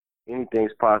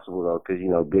anything's possible though, because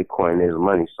Bitcoin is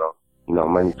money, so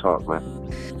money talk, man.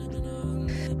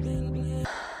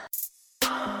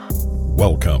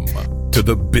 Welcome to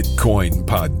the Bitcoin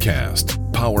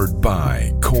Podcast, powered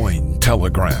by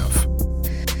Cointelegraph.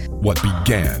 What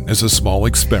began as a small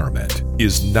experiment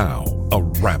is now a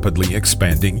rapidly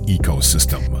expanding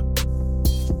ecosystem.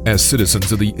 As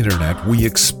citizens of the internet, we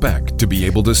expect to be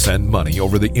able to send money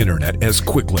over the internet as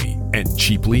quickly and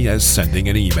cheaply as sending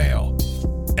an email.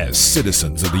 As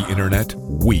citizens of the internet,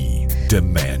 we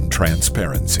demand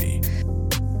transparency.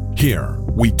 Here,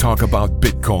 we talk about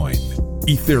Bitcoin,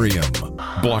 Ethereum,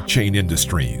 blockchain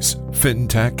industries,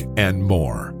 fintech, and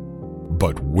more.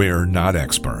 But we're not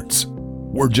experts.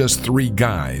 We're just three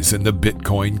guys in the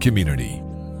Bitcoin community,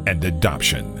 and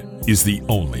adoption is the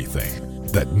only thing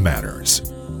that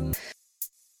matters.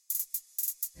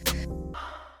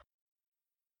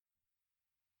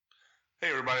 Hey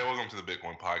everybody, welcome to the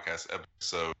Bitcoin Podcast,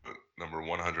 episode number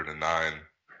 109.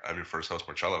 I'm your first host,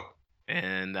 Marcello.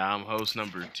 And I'm host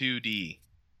number 2D.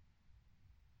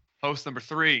 Host number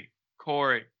 3,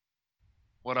 Corey.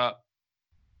 What up?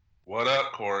 What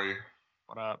up, Corey?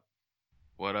 What up?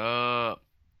 What up?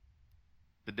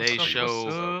 Today's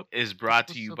show is brought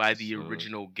to you by the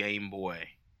original Game Boy.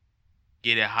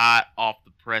 Get it hot off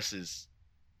the presses.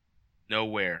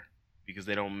 Nowhere, because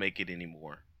they don't make it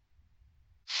anymore.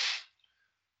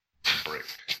 Brick.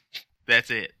 That's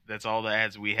it. That's all the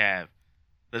ads we have.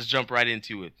 Let's jump right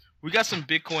into it. We got some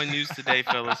Bitcoin news today,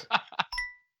 fellas.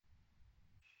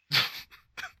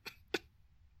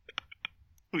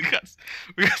 we got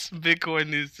some Bitcoin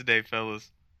news today,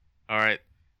 fellas. All right.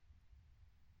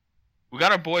 We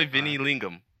got our boy Vinny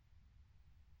Lingham.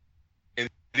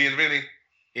 Indian Vinny.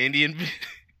 Indian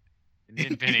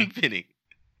Vinny.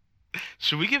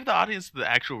 Should we give the audience the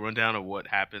actual rundown of what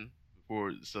happened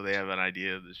before, so they have an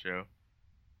idea of the show?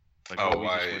 Like what we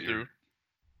just went through?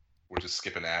 We're just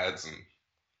skipping ads and...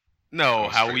 No,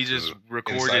 how we just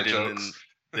recorded and then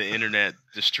the internet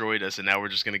destroyed us, and now we're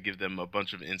just going to give them a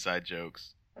bunch of inside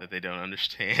jokes that they don't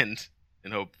understand,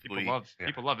 and hopefully...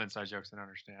 People love inside jokes and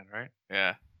understand, right?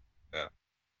 Yeah. Yeah.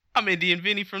 I'm Indian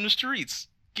Vinny from the streets,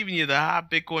 giving you the hot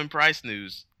Bitcoin price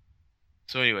news.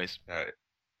 So anyways.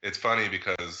 It's funny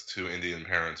because two Indian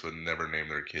parents would never name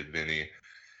their kid Vinny,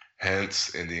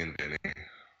 hence Indian Vinny.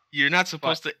 You're not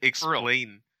supposed to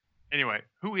explain. Anyway,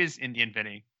 who is Indian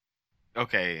Vinny?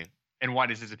 Okay. And why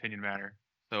does his opinion matter?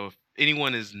 So if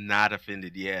anyone is not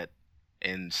offended yet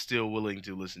and still willing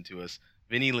to listen to us,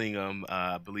 Vinny Lingham,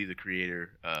 I believe the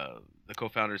creator, the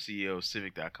co-founder and CEO of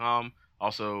Civic.com,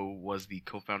 also was the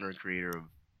co-founder and creator of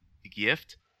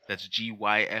Gift. That's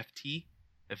GYFT.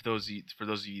 For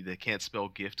those of you that can't spell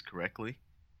gift correctly.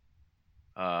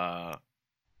 And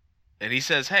he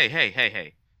says,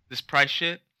 hey, this price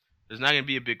shit, there's not going to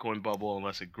be a Bitcoin bubble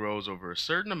unless it grows over a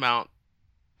certain amount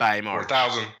by March.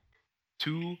 4,000.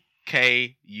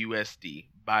 2K USD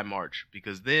by March,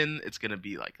 because then it's going to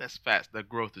be like, that's fast. The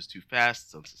growth is too fast.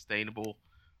 It's unsustainable.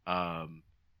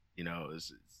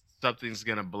 Something's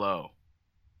going to blow.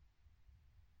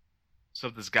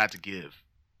 Something's got to give.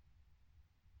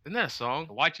 Isn't that a song?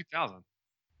 The Y2000.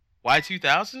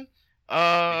 Y2000?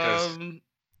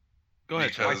 Go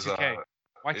ahead. Y2K.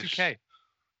 Y2K.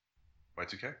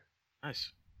 Y2K?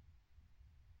 Nice.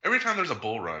 Every time there's a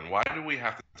bull run, why do we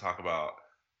have to talk about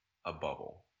a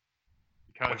bubble?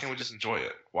 Because why can't we just enjoy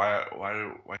it? Why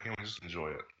can't we just enjoy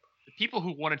it? The people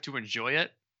who wanted to enjoy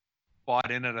it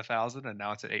bought in at 1,000, and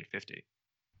now it's at 850,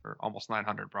 or almost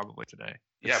 900 probably today.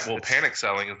 Panic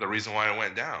selling is the reason why it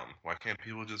went down. Why can't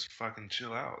people just fucking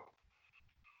chill out?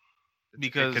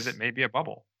 Because it may be a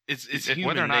bubble. It's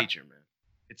human nature, man.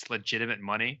 It's legitimate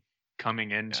money coming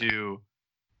into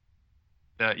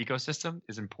the ecosystem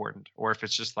is important, or if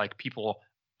it's just like people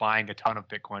buying a ton of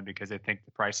Bitcoin because they think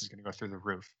the price is going to go through the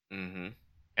roof, and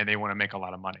they want to make a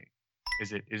lot of money.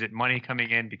 Is it money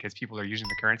coming in because people are using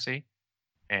the currency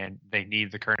and they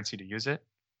need the currency to use it,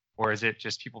 or is it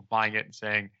just people buying it and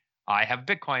saying, I have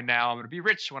Bitcoin now, I'm going to be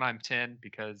rich when I'm 10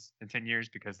 years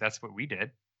because that's what we did.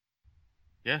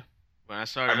 Yeah, when I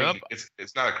started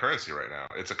it's not a currency right now;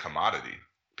 it's a commodity.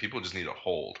 People just need to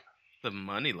hold the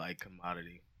money like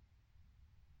commodity.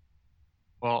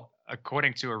 Well,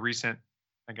 according to a recent,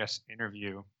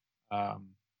 interview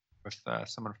with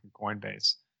someone from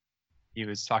Coinbase, he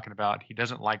was talking about he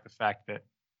doesn't like the fact that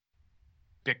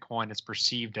Bitcoin is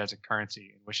perceived as a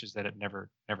currency and wishes that it never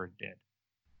did.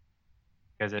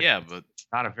 Because it's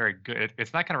not a very good.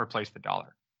 It's not going to replace the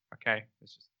dollar. Okay,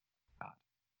 it's just not.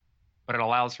 But it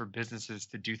allows for businesses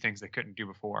to do things they couldn't do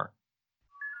before.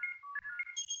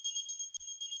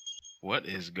 What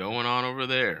is going on over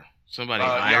there? Somebody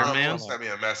Iron Yana Man? sent me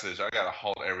a message. I gotta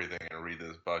halt everything and read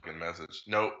this fucking message.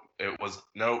 Nope, it was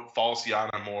false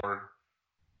Yana Moore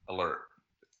alert.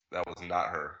 That was not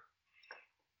her.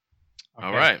 Okay.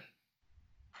 All right.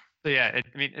 So yeah,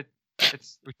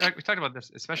 we talked about this,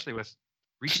 especially with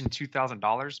reaching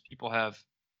 $2,000. People have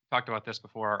talked about this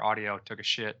before our audio took a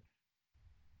shit.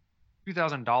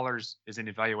 $2,000 is an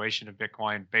evaluation of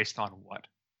Bitcoin based on what?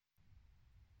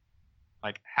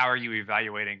 Like, how are you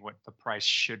evaluating what the price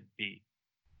should be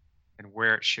and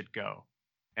where it should go?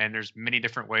 And there's many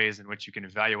different ways in which you can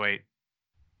evaluate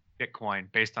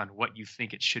Bitcoin based on what you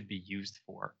think it should be used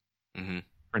for. Mm-hmm.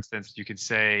 For instance, you could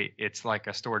say it's like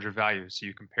a storage of value. So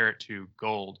you compare it to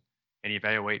gold and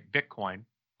evaluate Bitcoin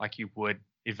like you would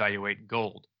evaluate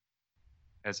gold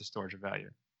as a storage of value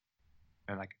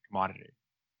and like a commodity.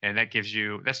 And that gives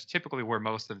you, that's typically where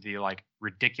most of the like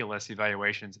ridiculous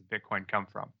evaluations of Bitcoin come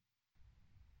from.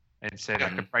 And say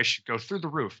like the price should go through the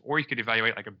roof, or you could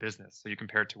evaluate like a business. So you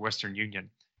compare it to Western Union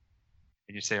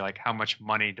and you say like, how much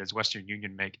money does Western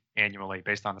Union make annually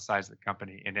based on the size of the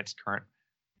company and its current,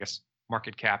 I guess,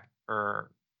 market cap or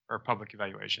public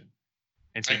evaluation.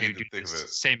 And so you do the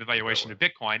same evaluation of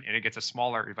Bitcoin and it gets a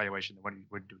smaller evaluation than what you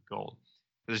would do with gold.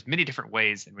 So there's many different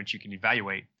ways in which you can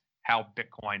evaluate how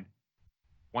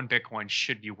one Bitcoin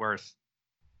should be worth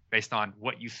based on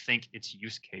what you think its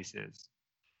use case is.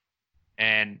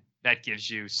 And that gives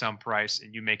you some price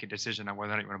and you make a decision on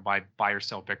whether or not you want to buy or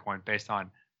sell Bitcoin based on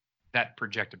that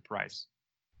projected price.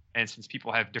 And since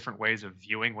people have different ways of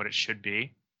viewing what it should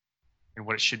be and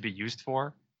what it should be used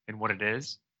for and what it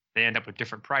is, they end up with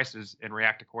different prices and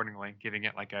react accordingly, giving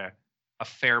it like a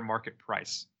fair market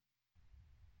price.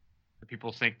 The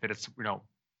people think that it's,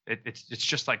 it's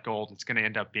just like gold. It's going to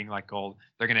end up being like gold.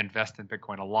 They're going to invest in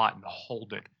Bitcoin a lot and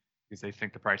hold it because they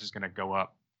think the price is going to go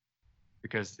up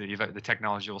because the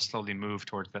technology will slowly move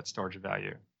towards that storage of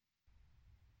value.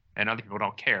 And other people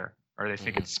don't care, or they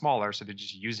think it's smaller, so they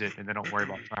just use it and they don't worry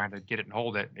about trying to get it and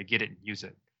hold it. They get it and use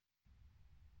it.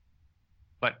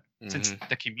 But since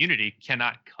the community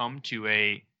cannot come to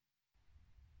a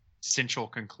central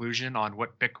conclusion on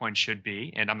what Bitcoin should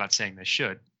be, and I'm not saying they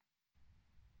should,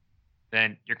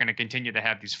 then you're going to continue to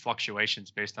have these fluctuations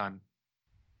based on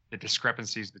the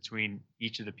discrepancies between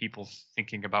each of the people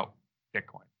thinking about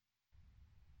Bitcoin.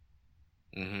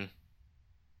 I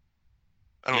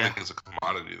don't think it's a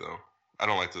commodity though. I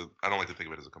don't like to think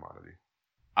of it as a commodity.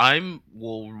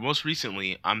 Most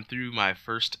recently I'm through my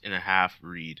 1.5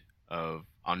 read of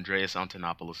Andreas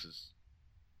Antonopoulos'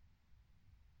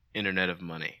 Internet of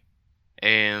Money.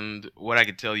 And what I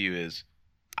can tell you is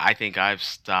I think I've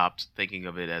stopped thinking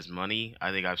of it as money.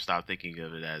 I think I've stopped thinking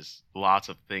of it as lots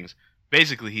of things.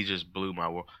 Basically, he just blew my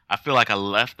world. I feel like I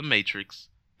left the Matrix,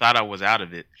 thought I was out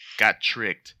of it, got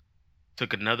tricked,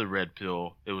 took another red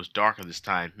pill. It was darker this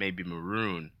time, maybe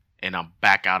maroon, and I'm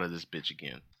back out of this bitch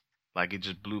again. Like, it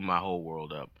just blew my whole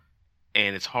world up.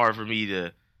 And it's hard for me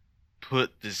to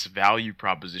put this value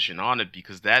proposition on it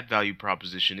because that value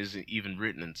proposition isn't even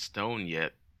written in stone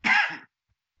yet.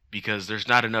 Because there's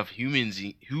not enough humans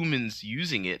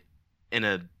using it in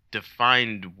a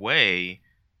defined way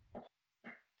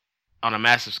on a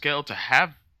massive scale to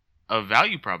have a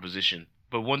value proposition.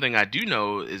 But one thing I do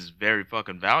know is very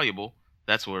fucking valuable.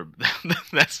 That's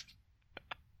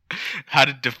how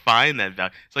to define that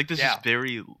value. It's like this is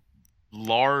very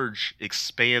large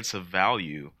expanse of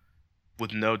value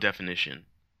with no definition.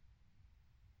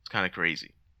 It's kind of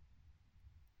crazy.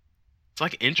 It's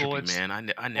like entropy,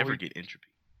 man. I never get entropy.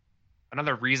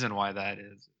 Another reason why that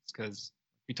is because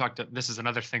this is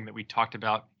another thing that we talked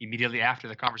about immediately after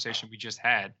the conversation we just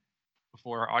had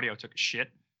before our audio took a shit.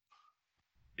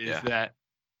 That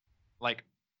like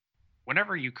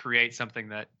whenever you create something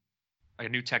that like a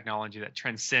new technology that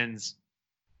transcends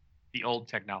the old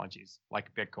technologies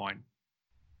like Bitcoin,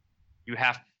 you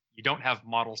don't have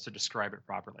models to describe it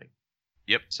properly.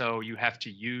 Yep. So you have to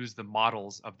use the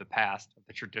models of the past, of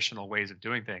the traditional ways of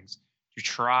doing things, to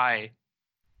try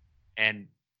and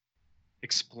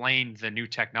explain the new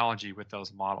technology with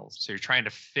those models. So you're trying to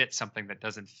fit something that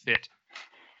doesn't fit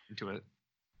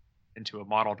into a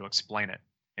model to explain it.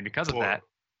 And because of that,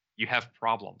 you have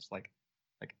problems.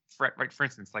 For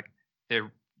instance, like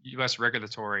the U.S.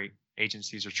 regulatory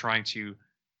agencies are trying to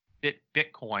fit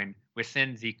Bitcoin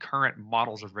within the current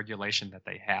models of regulation that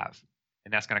they have.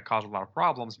 And that's going to cause a lot of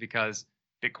problems because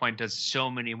Bitcoin does so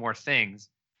many more things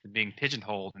than being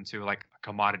pigeonholed into like a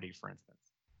commodity, for instance.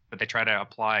 But they try to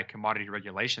apply commodity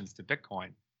regulations to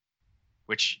Bitcoin,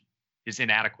 which is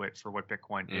inadequate for what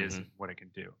Bitcoin is and what it can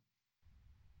do.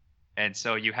 And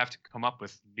so you have to come up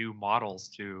with new models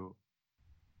to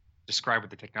describe what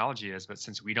the technology is. But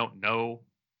since we don't know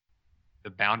the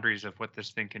boundaries of what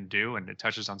this thing can do, and it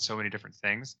touches on so many different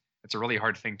things. It's a really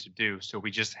hard thing to do. So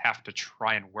we just have to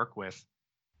try and work with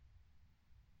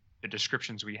the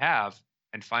descriptions we have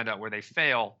and find out where they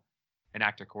fail and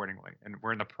act accordingly. And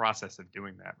we're in the process of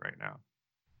doing that right now.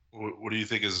 What do you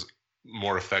think is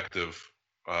more effective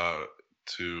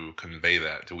to convey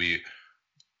that? Do we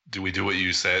do what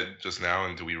you said just now,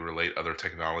 and do we relate other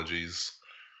technologies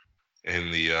in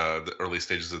the early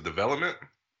stages of development?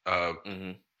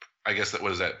 I guess that,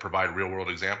 what is that, provide real world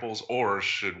examples, or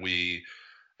should we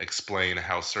explain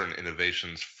how certain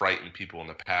innovations frightened people in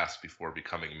the past before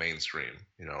becoming mainstream?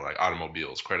 You know, like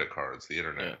automobiles, credit cards, the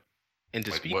internet. Yeah. And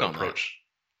to Like, speak what on approach?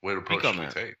 What Speak approach on should we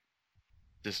that. take?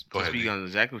 Just Go to ahead, speak D. on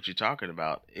exactly what you're talking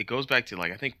about, it goes back to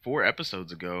like I think 4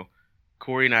 episodes ago,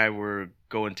 Corey and I were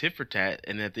going tit for tat,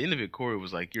 and at the end of it, Corey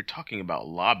was like, "You're talking about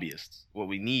lobbyists. What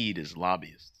we need is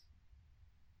lobbyists,"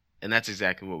 and that's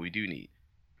exactly what we do need.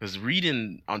 Because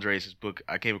reading Andreas' book,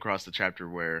 I came across the chapter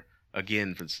where,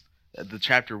 again, the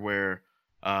chapter where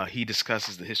he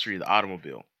discusses the history of the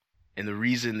automobile and the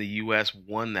reason the U.S.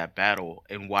 won that battle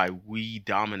and why we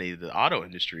dominated the auto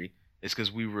industry is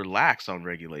because we relaxed on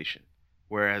regulation.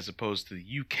 Whereas opposed to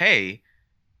the UK,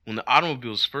 when the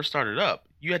automobiles first started up,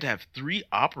 you had to have 3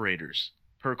 operators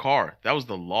per car. That was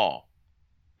the law.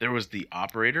 There was the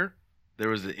operator, there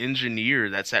was the engineer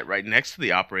that sat right next to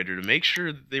the operator to make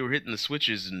sure that they were hitting the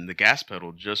switches and the gas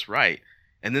pedal just right.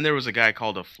 And then there was a guy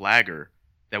called a flagger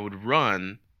that would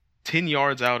run 10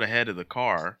 yards out ahead of the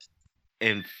car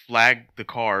and flag the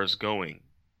cars going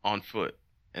on foot.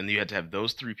 And you had to have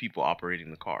those 3 people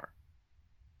operating the car.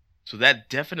 So that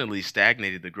definitely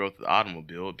stagnated the growth of the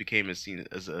automobile. It became seen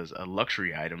as a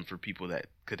luxury item for people that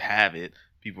could have it.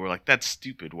 People were like, "That's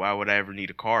stupid. Why would I ever need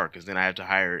a car? Because then I have to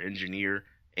hire an engineer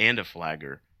and a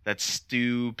flagger. That's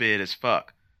stupid as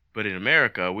fuck." But in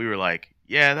America, we were like,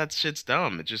 "Yeah, that shit's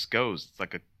dumb. It just goes. It's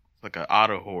like an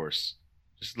auto horse.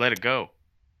 Just let it go."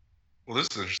 Well, this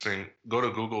is interesting. Go to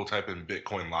Google, type in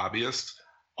Bitcoin lobbyist.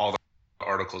 All the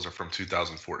articles are from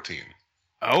 2014.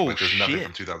 Oh Like, there's nothing shit!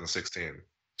 from 2016.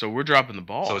 So we're dropping the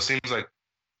ball. So it seems like,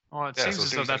 Well, it Yeah, seems so it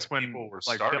as though seems like that's when people were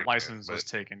like starting bit it, license was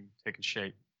but- taking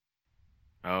shape.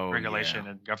 oh Regulation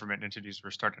yeah. and government entities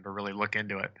were starting to really look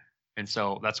into it, and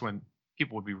so that's when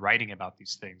people would be writing about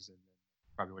these things, and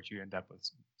probably what you end up with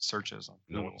searches on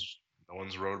no Google.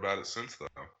 one's wrote about it since, though.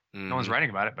 No one's Mhm. writing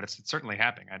about it, but it's certainly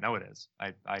happening. I know it is.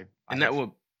 I Isn't that what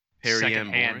Perry M.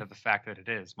 second hand Boring? of the fact that it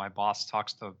is. My boss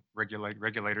talks to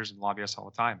regulators and lobbyists all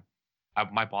the time.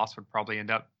 My boss would probably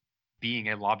end up being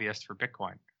a lobbyist for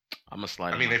Bitcoin. I'm gonna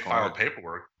slide. I mean, my they filed card.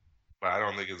 paperwork, but I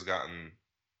don't think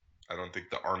I don't think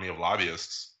the army of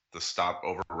lobbyists to stop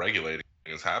over regulating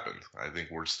has happened. I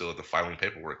think we're still at the filing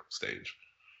paperwork stage.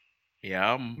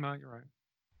 Yeah, No, you're right.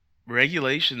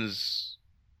 regulations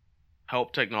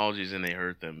help technologies and they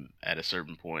hurt them at a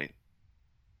certain point.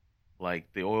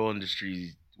 Like the oil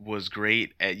industry was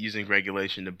great at using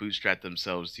regulation to bootstrap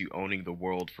themselves to owning the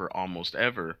world for almost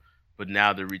ever, but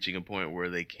now they're reaching a point where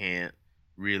they can't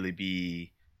really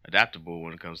be adaptable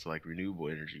when it comes to like renewable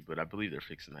energy. But I believe they're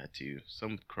fixing that too.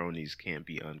 Some cronies can't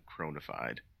be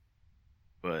uncronified,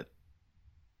 but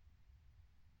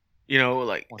like I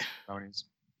want some cronies.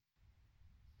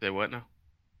 say what now?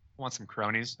 I want some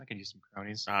cronies. I could use some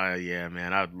cronies. Yeah,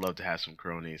 man, I'd love to have some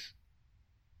cronies.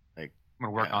 Like, I'm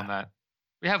gonna work yeah. on that.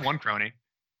 We have one crony.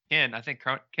 Ken, I think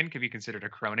Ken could be considered a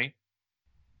crony.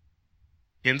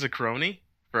 Ken's a crony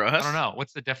for us. I don't know.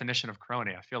 What's the definition of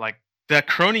crony? I feel like That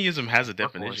cronyism has a Workhorse.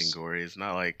 definition, Gory. It's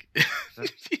not like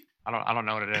I don't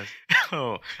know what it is.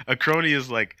 oh, a crony is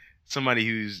like somebody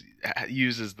who's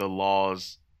uses the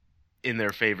laws in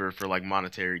their favor for like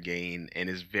monetary gain and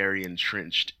is very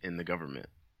entrenched in the government.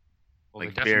 Well,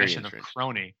 Like, the very definition of entrenched.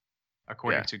 crony,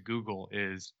 according Yeah. to Google,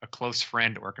 is a close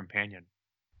friend or companion.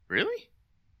 Really?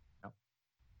 Yep.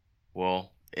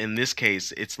 Well, in this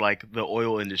case, it's like the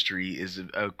oil industry is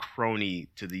a crony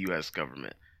to the U.S.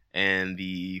 government, and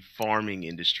the farming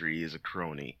industry is a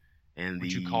crony, and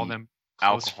Would the you call them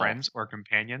close alcohol. friends or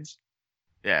companions?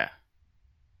 Yeah.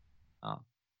 Oh.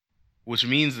 Which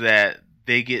means that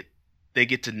they get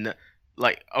to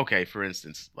like, okay, for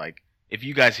instance, like if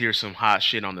you guys hear some hot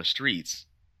shit on the streets,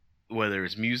 whether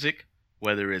it's music,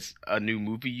 whether it's a new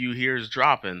movie you hear is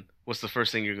dropping, what's the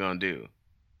first thing you're gonna do?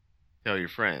 Tell your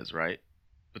friends, right?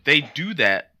 But they do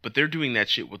that, but they're doing that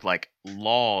shit with like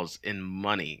laws and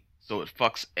money, so it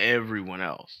fucks everyone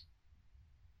else.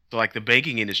 So like the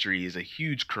banking industry is a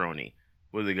huge crony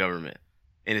with the government,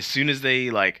 and as soon as they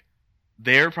like,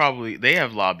 they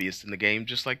have lobbyists in the game,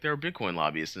 just like there are Bitcoin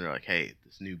lobbyists, and they're like, hey,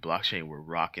 this new blockchain we're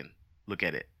rocking, look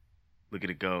at it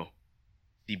go.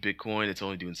 See Bitcoin, it's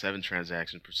only doing 7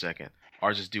 transactions per second.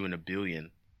 Ours is doing 1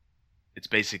 billion. It's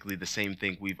basically the same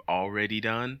thing we've already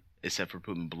done, except for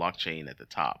putting blockchain at the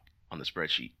top on the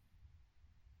spreadsheet.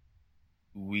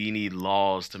 We need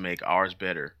laws to make ours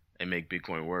better and make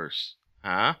Bitcoin worse.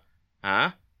 Huh?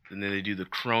 And then they do the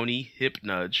crony hip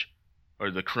nudge,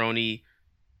 or the crony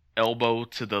elbow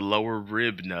to the lower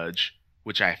rib nudge,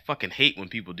 which I fucking hate when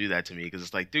people do that to me, because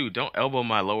it's like, dude, don't elbow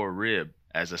my lower rib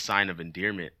as a sign of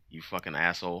endearment, you fucking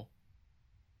asshole.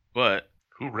 But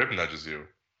Who rib nudges you?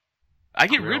 I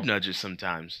get rib nudges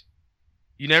sometimes.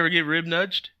 You never get rib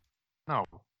nudged? No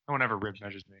one ever rib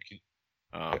nudges me.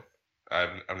 I've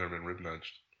never been rib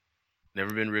nudged.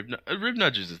 Never been rib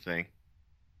nudge is a thing.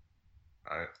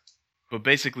 Alright. But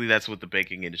basically, that's what the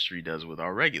banking industry does with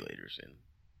our regulators, and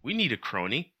we need a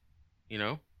crony. You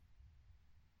know,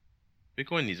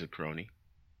 Bitcoin needs a crony.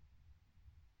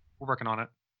 We're working on it.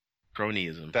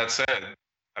 Cronyism. That said,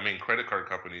 I mean, credit card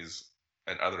companies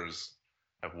and others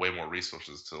have way more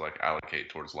resources to like allocate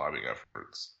towards lobbying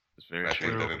efforts. It's very I true.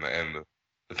 think that in the end,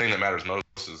 the thing that matters most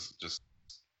is just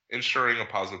ensuring a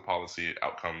positive policy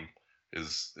outcome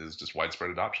is just widespread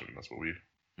adoption. That's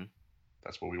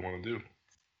what we want to do.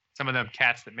 Some of them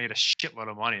cats that made a shitload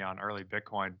of money on early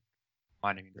Bitcoin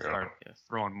mining and start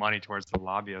throwing money towards the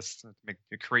lobbyists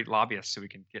to create lobbyists so we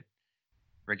can get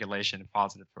regulation and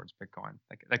positive towards Bitcoin.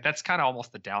 Like that's kind of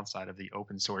almost the downside of the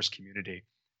open source community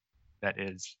that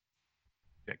is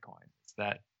Bitcoin. It's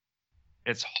that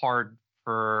it's hard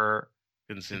for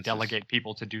to delegate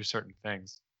people to do certain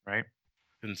things, right?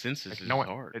 Consensus is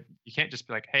hard. You can't just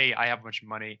be like, hey, I have a bunch of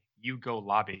money, you go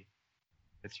lobby.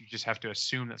 You just have to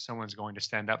assume that someone's going to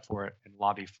stand up for it and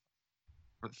lobby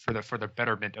for the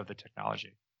betterment of the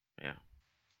technology. Yeah.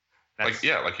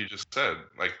 Like you just said,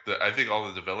 I think all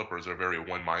the developers are very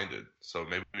one-minded. So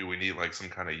maybe we need like some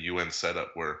kind of UN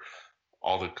setup where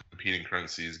all the competing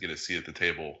currencies get a seat at the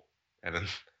table, and then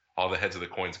all the heads of the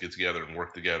coins get together and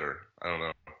work together. I don't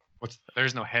know.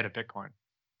 There's no head of Bitcoin.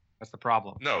 That's the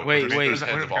problem. No, wait. There's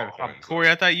heads of all coins.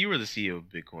 Corey, I thought you were the CEO of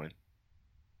Bitcoin.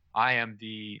 I am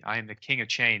the king of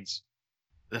chains.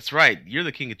 That's right. You're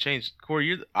the king of chains.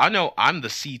 Corey, I know I'm the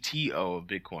CTO of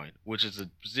Bitcoin, which is a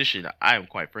position I am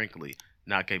quite frankly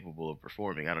not capable of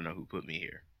performing. I don't know who put me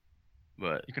here.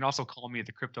 But you can also call me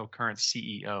the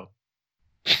cryptocurrency CEO.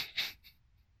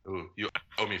 Ooh, you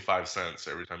owe me 5 cents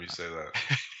every time you say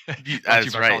that.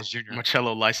 That's right.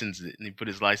 Marcello licensed it, and he put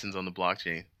his license on the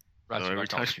blockchain. So every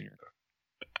time.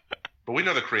 But we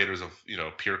know the creators of,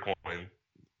 Peercoin,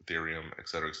 Ethereum, et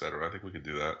cetera. I think we could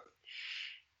do that.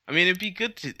 I mean, it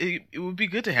would be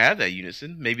good to have that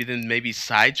unison. Maybe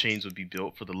side chains would be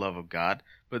built for the love of God.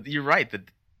 But you're right, that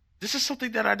this is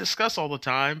something that I discuss all the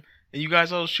time, and you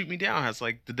guys all shoot me down. It's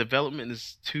like the development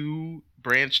is too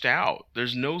branched out.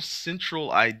 There's no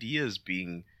central ideas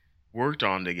being worked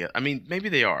on together. I mean, maybe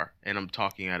they are, and I'm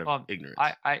talking out of ignorance.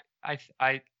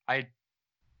 I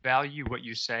value what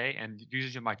you say, and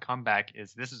usually my comeback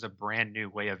is this is a brand new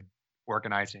way of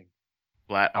organizing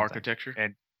flat architecture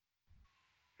and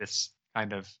this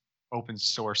kind of open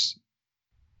source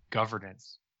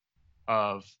governance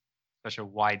of such a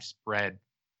widespread,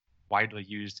 widely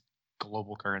used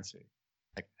global currency.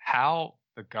 Like how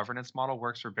the governance model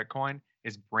works for Bitcoin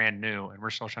is brand new, and we're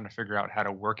still trying to figure out how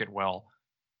to work it well,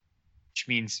 which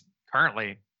means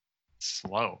currently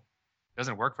slow. It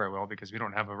doesn't work very well because we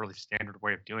don't have a really standard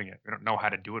way of doing it. We don't know how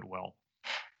to do it well.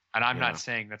 And I'm not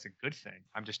saying that's a good thing.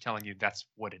 I'm just telling you that's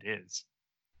what it is.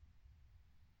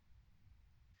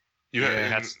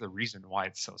 That's the reason why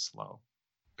it's so slow.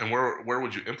 And where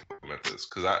would you implement this?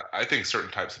 Because I think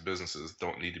certain types of businesses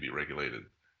don't need to be regulated,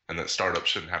 and that startups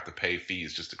shouldn't have to pay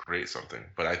fees just to create something.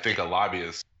 But I think a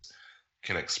lobbyist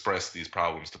can express these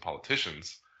problems to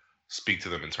politicians, speak to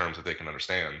them in terms that they can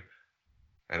understand.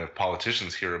 And if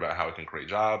politicians hear about how it can create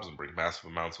jobs and bring massive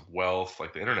amounts of wealth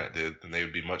like the internet did, then they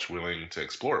would be much willing to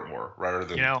explore it more rather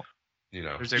than,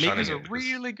 there's a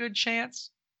really good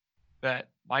chance that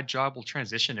my job will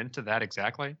transition into that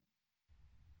exactly.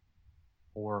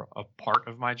 Or a part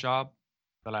of my job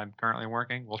that I'm currently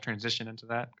working will transition into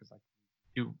that because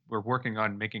we're working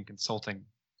on making consulting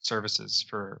services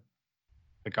for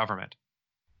the government,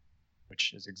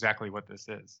 which is exactly what this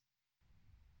is.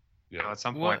 Yeah. So at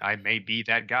some point, I may be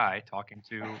that guy talking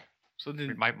to. So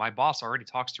then, my boss already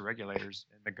talks to regulators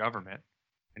in the government,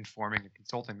 informing and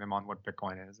consulting them on what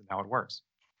Bitcoin is and how it works.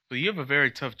 So you have a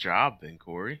very tough job, then,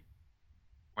 Corey.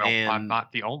 Well, I'm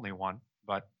not the only one,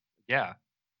 but yeah.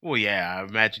 Well, yeah, I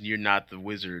imagine you're not the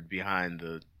wizard behind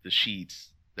the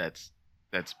sheets that's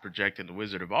projecting the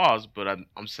Wizard of Oz, but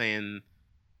I'm saying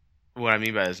what I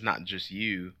mean by it's not just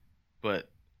you, but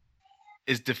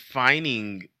is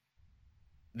defining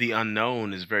the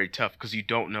unknown is very tough because you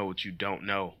don't know what you don't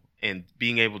know, and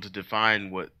being able to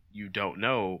define what you don't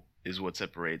know is what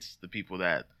separates the people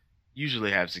that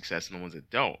usually have success and the ones that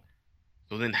don't.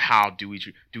 So then, how do we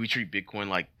treat Bitcoin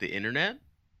like the internet?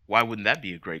 Why wouldn't that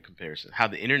be a great comparison? How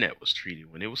the internet was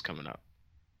treated when it was coming up.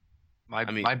 My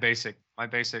I mean, my basic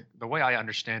the way I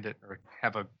understand it or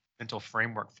have a mental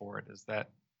framework for it is that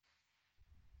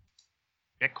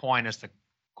Bitcoin is the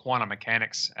quantum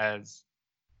mechanics as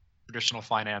traditional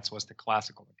finance was the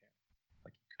classical mechanics.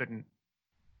 Like you couldn't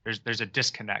there's a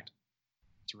disconnect.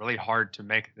 It's really hard to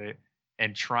make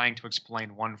and trying to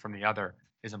explain one from the other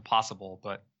is impossible,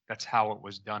 but that's how it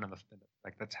was done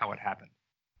like that's how it happened.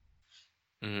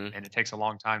 mhm. And it takes a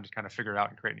long time to kind of figure out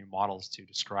and create new models to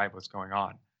describe what's going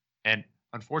on. And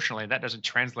unfortunately, that doesn't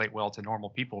translate well to normal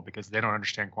people because they don't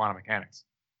understand quantum mechanics.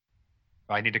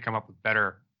 So I need to come up with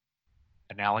better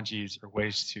analogies or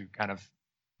ways to kind of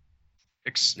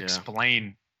Yeah.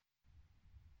 explain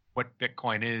what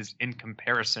Bitcoin is in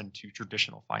comparison to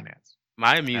traditional finance.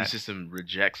 My immune That system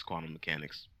rejects quantum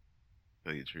mechanics. To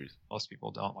tell you the truth, most people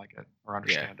don't like it or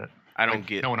understand it. I don't Like,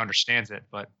 get no one understands it,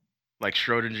 but like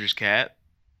Schrodinger's cat.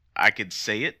 I could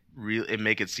say it real and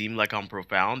make it seem like I'm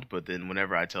profound, but then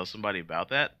whenever I tell somebody about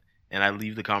that and I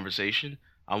leave the conversation,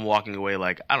 I'm walking away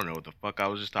like I don't know what the fuck I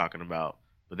was just talking about,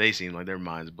 but they seem like their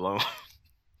minds blown.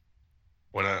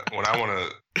 When I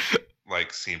want to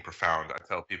like seem profound, I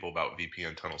tell people about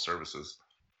VPN tunnel services.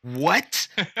 What?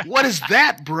 What is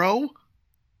that, bro?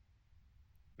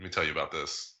 Let me tell you about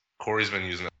this. Corey's been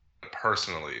using it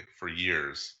personally for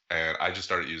years, and I just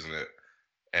started using it,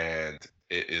 and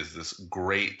it is this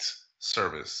great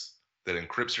service that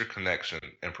encrypts your connection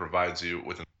and provides you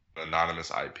with an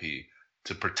anonymous IP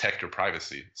to protect your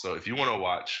privacy. So if you want to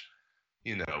watch,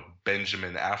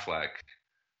 Benjamin Affleck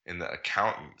in The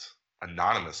Accountant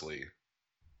anonymously,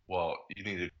 well, you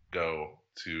need to go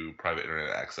to private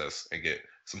internet access and get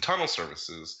some tunnel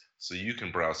services so you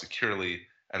can browse securely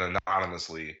and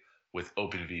anonymously with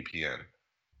OpenVPN.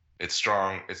 It's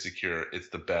strong, it's secure, it's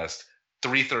the best.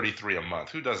 $333 a month.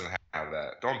 Who doesn't have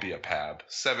that? Don't be a pab.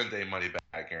 7-day money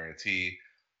back guarantee.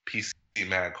 PC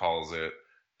Mag calls it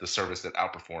the service that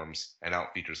outperforms and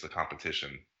outfeatures the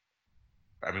competition.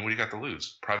 I mean, what do you got to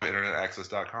lose?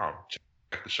 PrivateInternetAccess.com.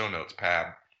 Check the show notes,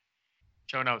 pab.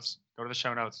 show notes. Go to the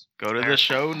show notes. Go to There. the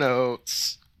show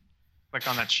notes. Click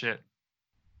on that shit.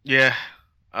 Yeah.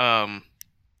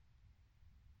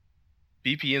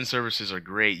 VPN services are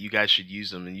great. You guys should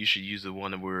use them, and you should use the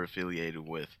one that we're affiliated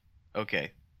with.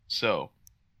 Okay, so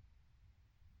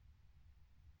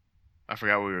I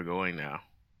forgot where we were going now.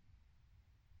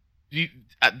 This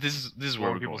is where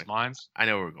Blow we're people's going. minds. I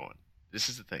know where we're going. This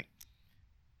is the thing.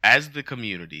 As the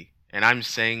community, and I'm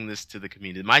saying this to the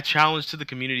community, my challenge to the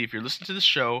community, if you're listening to the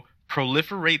show,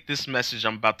 proliferate this message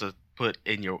I'm about to put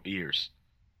in your ears.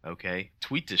 Okay?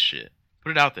 Tweet this shit.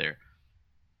 Put it out there.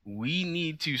 We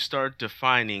need to start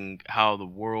defining how the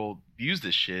world views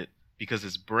this shit because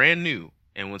it's brand new.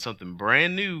 And when something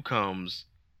brand new comes,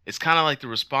 it's kind of like the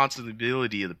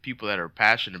responsibility of the people that are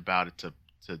passionate about it to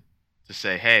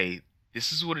say, hey,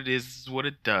 this is what it is, this is what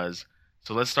it does.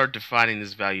 So let's start defining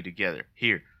this value together.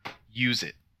 Here, use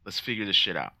it. Let's figure this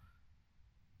shit out.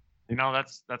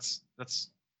 That's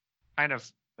kind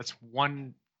of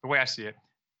the way I see it.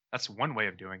 That's one way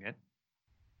of doing it.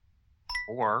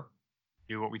 Or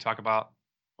do what we talk about,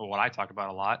 or what I talk about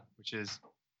a lot, which is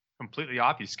completely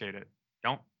obfuscate it.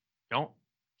 Don't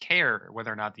care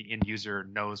whether or not the end user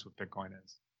knows what Bitcoin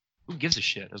is. Who gives a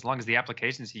shit? As long as the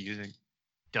applications he's using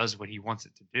does what he wants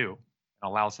it to do and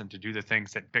allows him to do the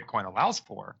things that Bitcoin allows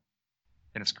for,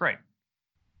 then it's great.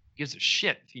 Who gives a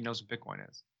shit if he knows what Bitcoin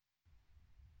is?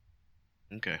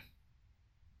 Okay.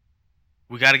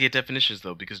 We got to get definitions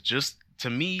though, because just to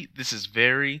me, this is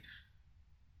very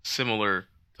similar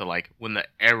to like when the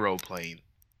aeroplane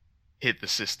hit the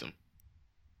system.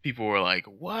 People were like,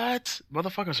 what?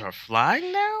 Motherfuckers are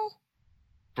flying now?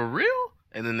 For real?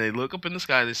 And then they look up in the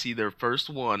sky, they see their first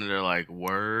one, and they're like,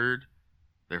 word?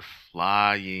 They're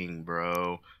flying,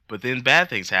 bro. But then bad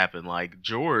things happen. Like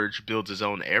George builds his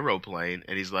own aeroplane,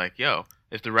 and he's like, yo,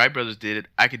 if the Wright brothers did it,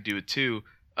 I could do it too.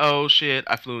 Oh shit,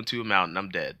 I flew into a mountain, I'm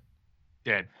dead.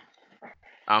 Dead.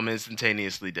 I'm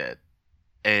instantaneously dead.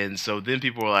 And so then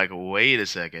people were like, wait a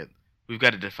second. We've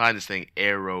got to define this thing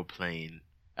aeroplane.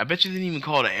 I bet you they didn't even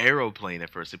call it an aeroplane at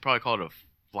first. They probably called it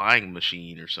a flying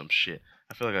machine or some shit.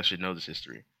 I feel like I should know this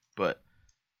history. But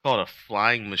call it a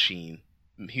flying machine.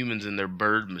 Humans and their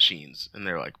bird machines. And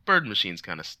they're like, bird machine's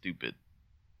kind of stupid.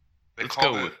 They Let's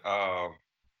called go it with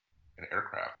an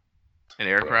aircraft. an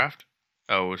aircraft?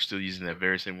 Oh, we're still using that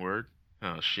very same word?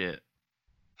 Oh, shit.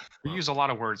 We use a lot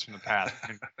of words from the past.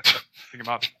 Think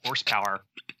about horsepower.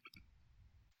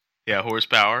 Yeah,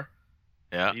 horsepower.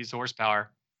 Yeah. We use horsepower.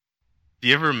 Do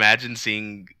you ever imagine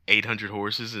seeing 800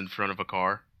 horses in front of a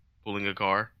car, pulling a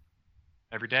car?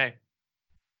 Every day.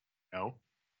 No.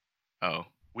 Oh.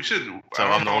 We should. So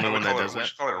I'm the only one that call does it, We that?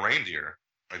 should call it reindeer.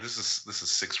 Like this is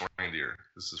 6 reindeer.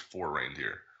 This is 4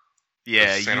 reindeer.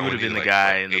 Yeah, Santa you would would have been need, the like,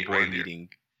 guy in the 8 board reindeer. meeting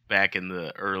back in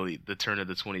the turn of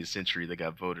the 20th century that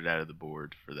got voted out of the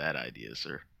board for that idea,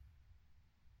 sir.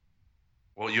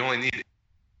 Well, you only need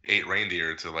 8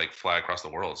 reindeer to like fly across the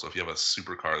world. So if you have a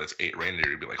supercar that's 8 reindeer,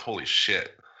 you'd be like, holy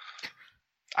shit.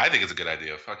 I think it's a good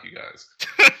idea. Fuck you guys.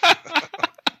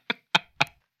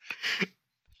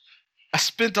 I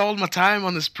spent all my time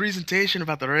on this presentation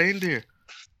about the reindeer.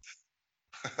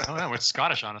 Oh, that went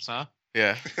Scottish on us, huh?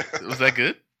 Yeah. Was that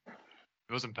good?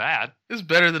 It wasn't bad. It was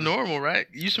better than normal, right?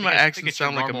 Usually my I think accents it's your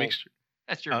sound like a normal- mixture.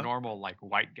 That's your Huh? normal, like,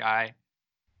 white guy.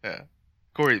 Yeah.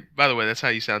 Corey, by the way, that's how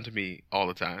you sound to me all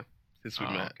the time since we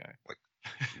Oh, met. okay.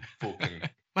 Fucking-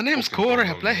 My name's Fucking Corey. I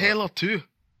don't know play that. Halo 2.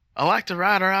 I like to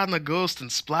ride around the ghost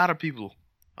and splatter people.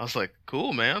 I was like,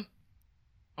 cool, man.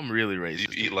 I'm really you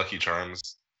racist. eat Lucky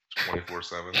Charms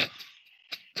 24/7.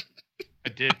 I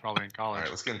did probably in All college. right,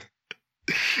 let's get into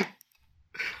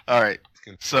All right.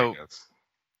 so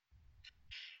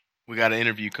We got an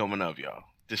interview coming up, y'all.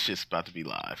 This shit's about to be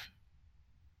live.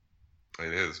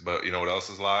 it is. But you know what else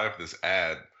is live? This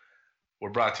ad. We're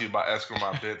brought to you by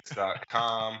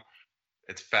escrowmybits.com.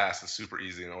 It's fast, it's super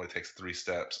easy, and it only takes 3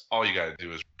 steps. All you got to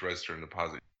do is register and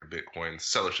deposit your Bitcoin.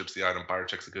 Seller ships the item, buyer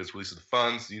checks the goods, releases the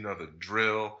funds. You know the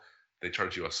drill. They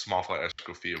charge you a small flat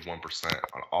escrow fee of 1%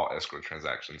 on all escrow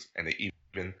transactions, and they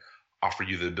even offer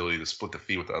you the ability to split the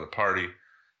fee with the other party.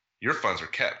 Your funds are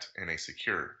kept in a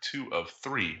secure 2 of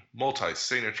 3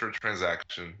 multi-signature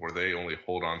transaction where they only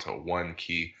hold on to 1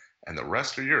 key, and the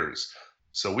rest are yours.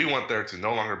 So we want there to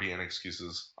no longer be any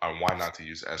excuses on why not to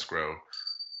use escrow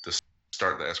to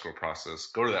start the escrow process.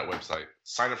 Go to that website,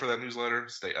 sign up for that newsletter,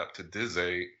 stay up to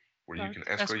date where you can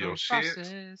escrow your shit.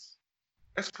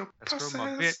 Escrow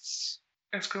my bits.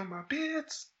 Escrow my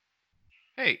bits.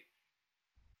 Hey.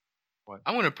 What?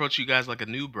 I'm going to approach you guys like a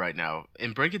noob right now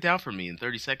and break it down for me in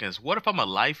 30 seconds. What if I'm a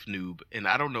life noob and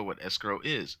I don't know what escrow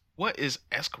is? What is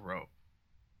escrow?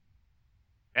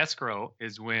 Escrow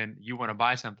is when you want to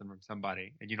buy something from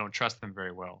somebody and you don't trust them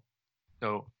very well.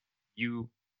 So you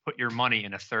put your money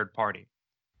in a third party.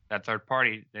 That third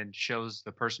party then shows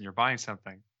the person you're buying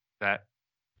something that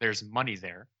there's money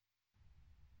there.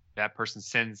 That person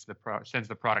sends the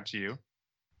product to you.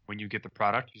 When you get the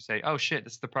product, you say, "Oh shit,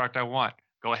 this is the product I want."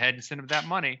 Go ahead and send them that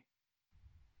money,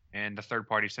 and the third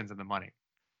party sends them the money.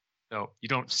 So you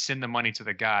don't send the money to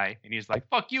the guy, and he's like,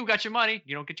 "Fuck you, got your money.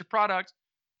 You don't get your product."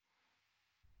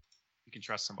 You can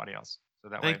trust somebody else. So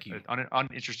that Thank way, you. an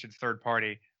uninterested third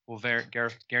party will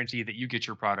guarantee that you get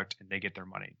your product and they get their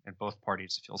money, and both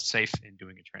parties feel safe in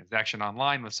doing a transaction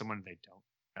online with someone they don't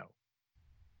know.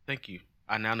 Thank you.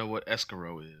 I now know what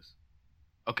escrow is.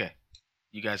 Okay.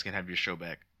 You guys can have your show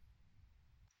back.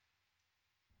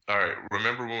 All right.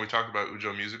 Remember when we talked about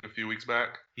Ujo Music a few weeks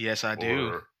back? Yes, I do.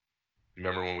 Or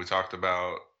remember when we talked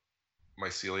about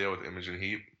Mycelia with Imogen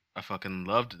Heap? I fucking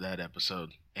loved that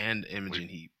episode and Imogen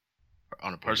Heap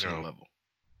on a personal know. level.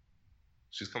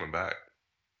 She's coming back.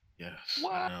 Yes,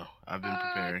 What? I know. I've been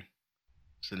preparing.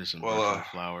 Send her some Well, virtual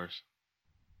flowers.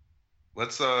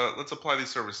 Let's apply these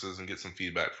services and get some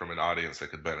feedback from an audience that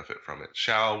could benefit from it,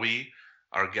 shall we?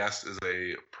 Our guest is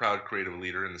a proud creative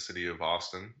leader in the city of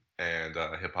Austin and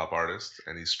a hip hop artist,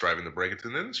 and he's striving to break into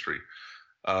the industry.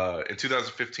 In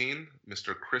 2015,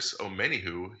 Mr. Chris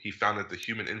Omenihu, he founded the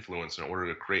Human Influence in order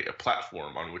to create a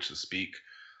platform on which to speak,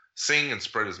 sing, and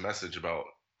spread his message about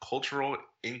cultural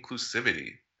inclusivity.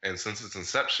 And since its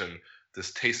inception,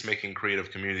 this taste-making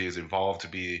creative community has evolved to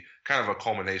be kind of a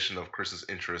culmination of Chris's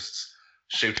interests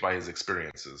shaped by his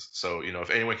experiences. So, you know, if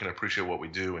anyone can appreciate what we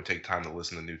do and take time to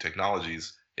listen to new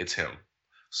technologies, it's him.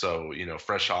 So, you know,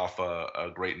 fresh off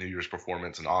a great New Year's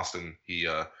performance in Austin, he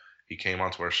came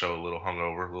onto our show a little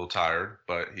hungover, a little tired,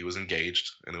 but he was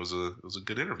engaged, and it was a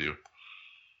good interview.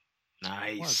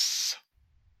 Nice.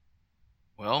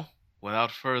 Well,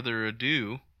 without further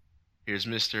ado, here's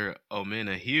Mr.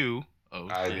 Omenihu. Oh,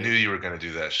 I shit. knew you were gonna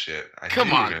do that shit. Come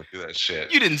knew you on. were gonna do that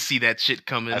shit. You didn't see that shit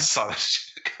coming. I saw that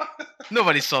shit coming.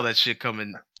 Nobody saw that shit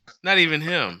coming. Not even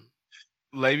him.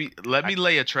 Let me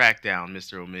lay a track down,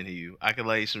 Mr. Omenihu. I can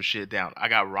lay some shit down. I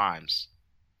got rhymes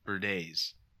for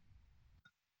days.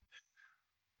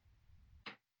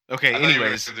 Okay, I thought you were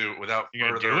anyways. gonna do it without You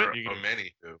gonna do further it? You gonna-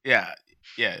 Omenihu. Yeah.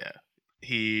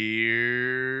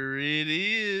 Here it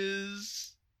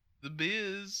is. The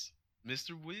biz.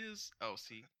 Mr. Wiz. Oh,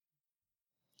 see.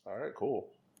 All right, cool.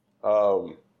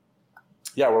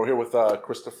 Yeah, we're here with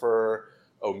Christopher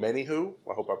Omenihu.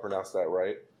 I hope I pronounced that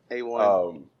right.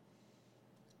 A1.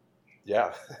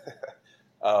 Yeah.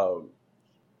 um,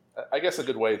 I guess a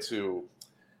good way to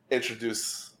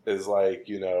introduce is like,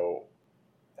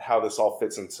 how this all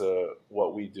fits into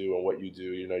what we do and what you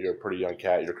do. You're a pretty young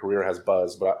cat. Your career has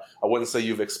buzz, but I wouldn't say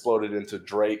you've exploded into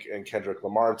Drake and Kendrick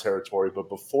Lamar territory. But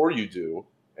before you do,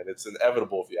 and it's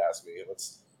inevitable if you ask me,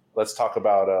 let's talk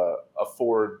about a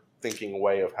forward-thinking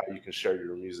way of how you can share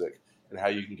your music and how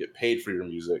you can get paid for your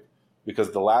music.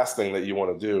 Because the last thing that you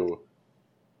want to do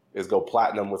is go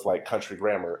platinum with like Country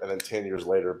Grammar and then 10 years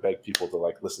later beg people to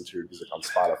like listen to your music on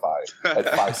Spotify at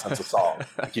 5 cents a song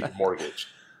to keep a mortgage.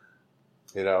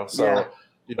 So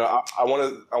I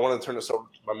want to turn this over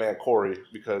to my man Corey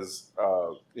because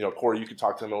Corey, you could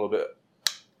talk to him a little bit.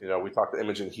 We talked to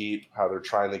Imogen Heap, how they're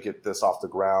trying to get this off the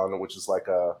ground, which is like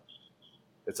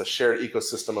it's a shared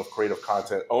ecosystem of creative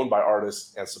content owned by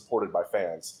artists and supported by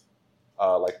fans,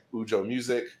 like Ujo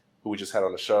Music, who we just had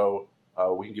on the show.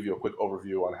 We can give you a quick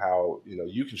overview on how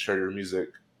you can share your music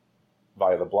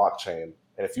via the blockchain.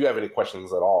 And if you have any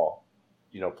questions at all,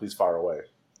 please fire away.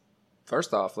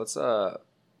 First off, let's tell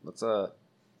us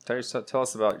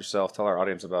about yourself. Tell our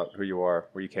audience about who you are,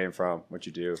 where you came from, what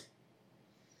you do.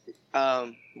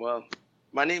 Well,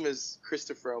 my name is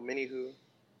Christopher Omenihu.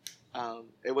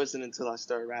 It wasn't until I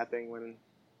started rapping when,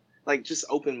 like, just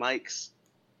open mics,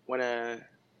 when I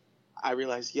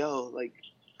realized,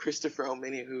 Christopher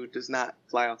Omenihu does not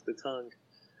fly off the tongue.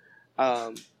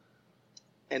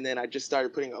 And then I just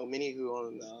started putting Omenihu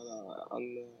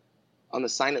on the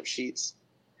sign-up sheets.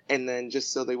 And then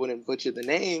just so they wouldn't butcher the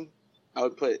name, I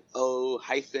would put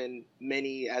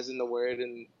O-many as in the word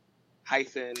and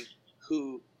hyphen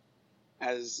who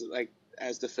as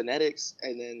the phonetics,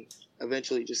 and then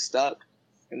eventually just stuck.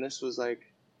 And this was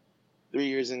like 3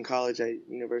 years in college at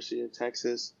University of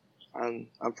Texas. I'm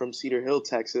from Cedar Hill,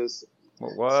 Texas.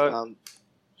 What?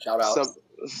 Shout out.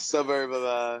 Suburb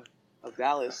of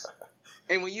Dallas.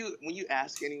 And when you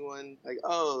ask anyone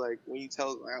when you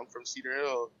tell I'm from Cedar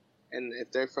Hill, and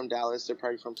if they're from Dallas, they're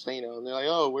probably from Plano, and they're like,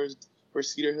 oh, where's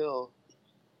Cedar Hill?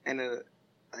 And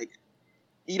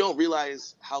you don't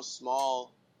realize how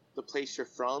small the place you're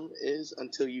from is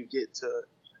until you get to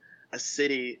a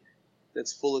city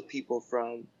that's full of people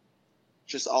from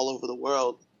just all over the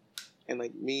world. And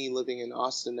like me living in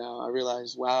Austin now, I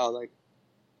realize, wow,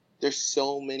 there's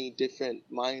so many different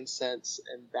mindsets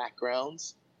and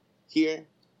backgrounds here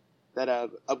that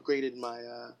have upgraded my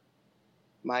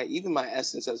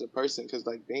essence as a person. Because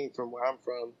being from where I'm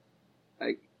from,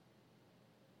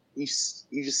 you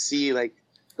just see the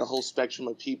whole spectrum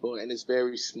of people, and it's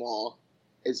very small.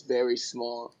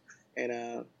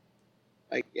 And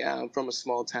I'm from a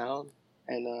small town,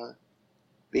 and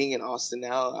being in Austin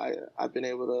now, I've been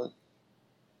able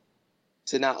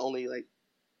to not only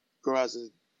grow as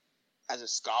a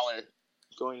scholar,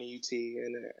 going to UT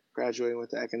and graduating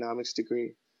with an economics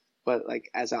degree, but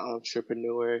as an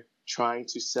entrepreneur, trying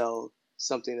to sell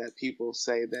something that people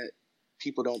say that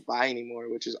people don't buy anymore,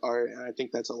 which is art. And I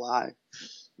think that's a lie.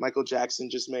 Michael Jackson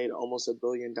just made almost $1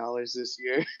 billion this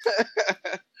year.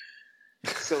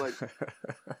 So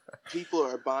people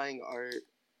are buying art,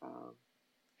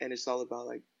 and it's all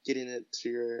about getting it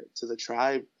to the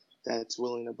tribe that's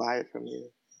willing to buy it from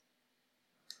you.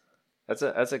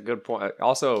 That's a good point.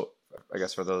 Also, I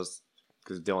guess for those,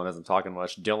 because Dylan isn't talking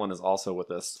much, Dylan is also with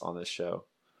us on this show.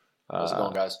 How's it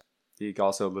going, guys? He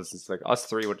also listens to us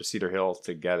three went to Cedar Hill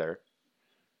together.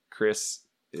 Chris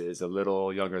is a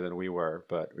little younger than we were,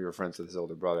 but we were friends with his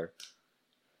older brother.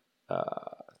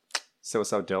 So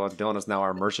what's up, Dylan? Dylan is now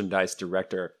our merchandise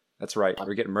director. That's right.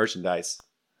 We're getting merchandise.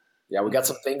 Yeah, we got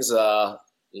some things,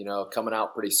 coming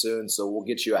out pretty soon. So we'll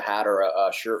get you a hat or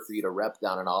a shirt for you to rep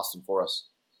down in Austin for us.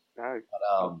 All right.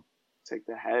 But, take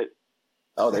the hat.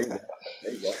 Oh, there you go.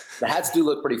 There you go. The hats do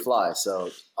look pretty fly, so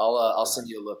I'll send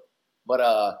you a look.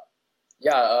 But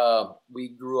we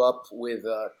grew up with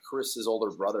Chris's older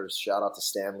brothers. Shout out to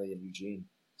Stanley and Eugene.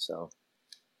 So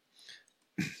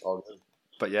it's all good.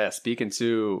 But yeah, speaking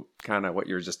to kind of what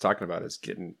you were just talking about is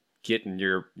getting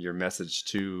your message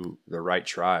to the right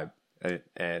tribe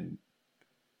and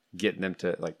getting them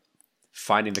to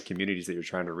finding the communities that you're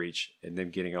trying to reach and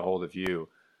then getting a hold of you,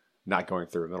 not going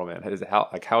through a middleman. How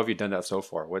have you done that so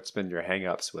far? What's been your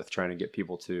hang-ups with trying to get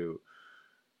people to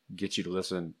get you to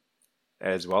listen,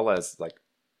 as well as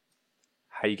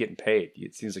how you getting paid?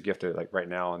 It seems like you have to right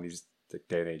now in these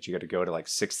day and age, you got to go to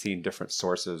 16 different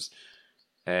sources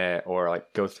or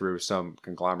go through some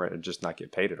conglomerate and just not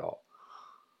get paid at all.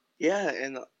 Yeah,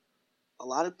 and a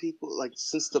lot of people, like,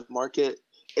 since the market,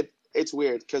 it's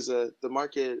weird because the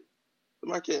market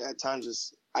at times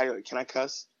is, can I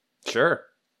cuss? Sure.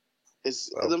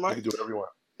 Is You the can market do whatever you want.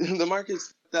 the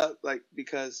market's up, like,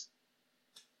 because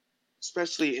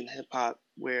especially in hip hop,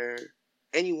 where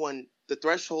the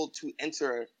threshold to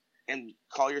enter and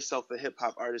call yourself a hip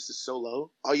hop artist is so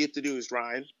low. All you have to do is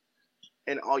rhyme,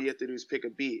 and all you have to do is pick a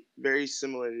beat. Very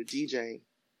similar to DJing.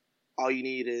 All you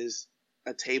need is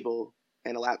a table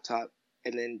and a laptop,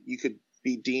 and then you could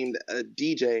be deemed a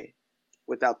DJ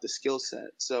without the skill set.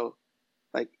 So,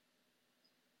 like,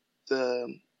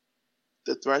 the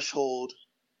threshold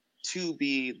to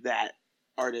be that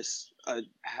artist, a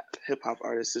hip hop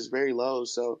artist, is very low.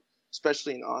 So,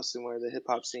 especially in Austin, where the hip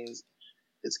hop scenes,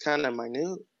 it's kind of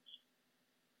minute.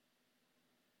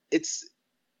 It's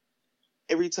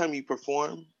every time you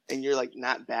perform and you're like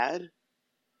not bad,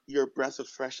 you're a breath of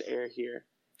fresh air here.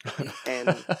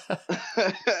 And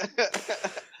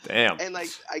damn. And like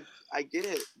I get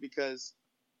it, because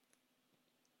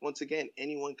once again,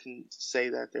 anyone can say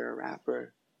that they're a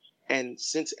rapper. And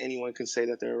since anyone can say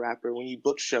that they're a rapper, when you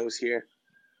book shows here,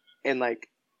 and like,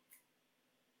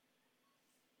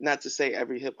 not to say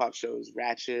every hip hop show is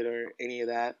ratchet or any of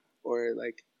that, or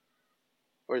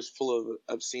is full of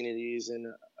obscenities and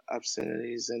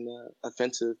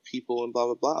offensive people and blah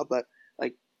blah blah, but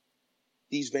like,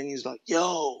 these venues are like,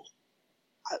 yo,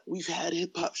 we've had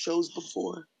hip hop shows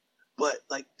before, but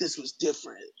like, this was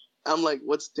different. I'm like,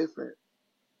 what's different?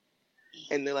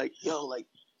 And they're like, yo, like,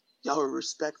 y'all are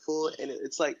respectful. And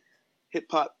it's like, hip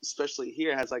hop, especially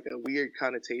here, has like a weird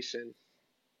connotation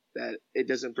that it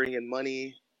doesn't bring in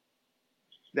money,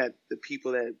 that the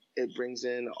people that it brings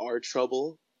in are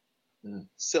trouble.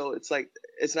 So it's like,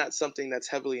 it's not something that's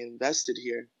heavily invested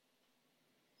here.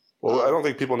 Well, I don't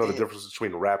think people know the difference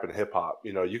between rap and hip hop.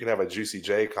 You know, you can have a Juicy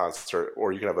J concert,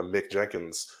 or you can have a Mick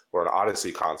Jenkins or an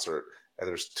Odyssey concert, and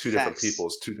there's two different people,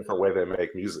 it's two different ways they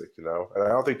make music, you know? And I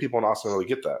don't think people in Austin really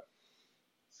get that.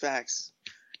 Facts.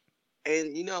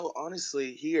 And, you know,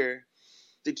 honestly, here,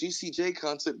 the Juicy J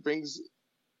concert brings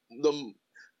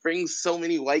so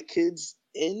many white kids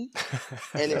in,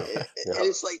 and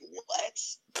it's like, what?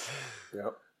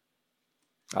 Yep.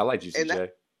 I like Juicy J.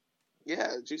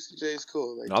 Yeah, Juicy J is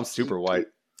cool. Like, I'm super white.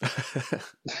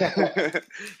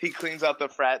 He cleans out the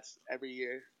frats every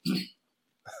year.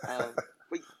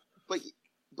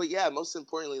 But yeah, most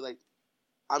importantly, like,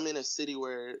 I'm in a city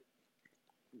where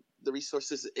the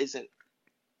resources isn't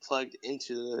plugged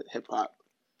into the hip hop,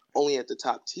 only at the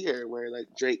top tier, where like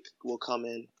Drake will come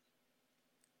in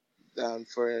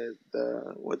for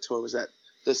what tour was that?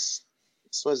 This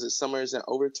was it, Summer Isn't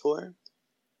Over tour.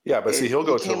 Yeah, but see, he'll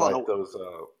go to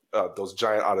like those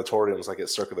giant auditoriums like at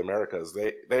Circuit Americas.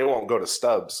 They won't go to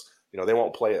Stubbs. You know, they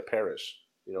won't play at Parrish.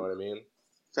 You know what I mean?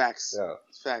 Facts. Yeah.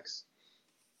 Facts.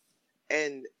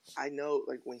 And I know,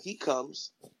 like, when he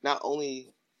comes, not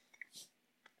only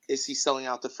is he selling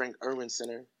out the Frank Irwin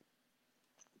Center,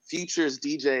 Future's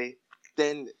DJ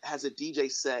then has a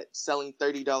DJ set selling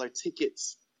 $30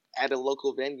 tickets at a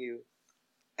local venue.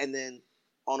 And then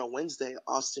on a Wednesday,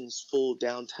 Austin's full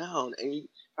downtown. And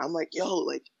I'm like, yo,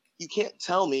 like, you can't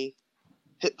tell me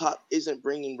hip hop isn't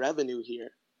bringing revenue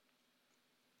here.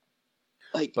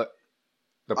 Like, but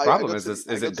the problem is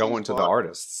it going to the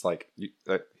artists? Like,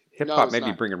 hip hop may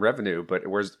be bringing revenue, but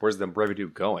where's the revenue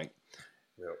going?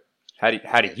 Yep.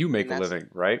 How do you make a living,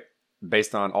 right?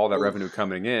 Based on all that revenue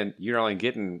coming in, you're only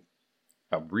getting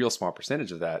a real small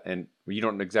percentage of that, and you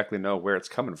don't exactly know where it's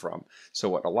coming from. So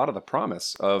what a lot of the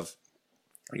promise of,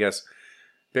 I guess,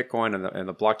 Bitcoin and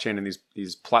the blockchain and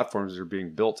these platforms that are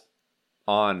being built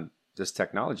on this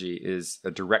technology is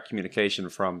a direct communication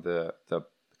from the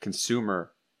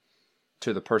consumer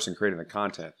to the person creating the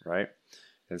content, right?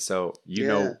 And so you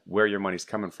know where your money's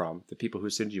coming from. The people who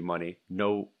send you money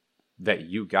know that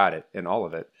you got it and all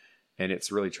of it, and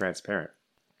it's really transparent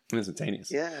and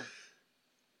instantaneous. Yeah.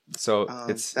 So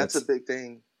that's a big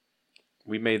thing.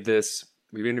 We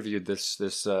interviewed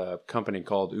this company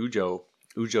called Ujo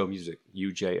Music,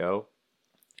 UJO,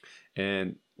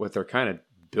 and what they're kind of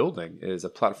building is a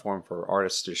platform for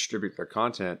artists to distribute their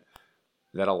content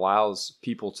that allows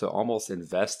people to almost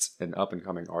invest in up and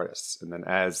coming artists, and then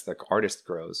as the artist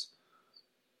grows,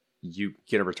 you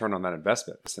get a return on that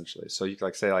investment essentially. So you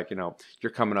like say, like, you know,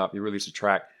 you're coming up, you release a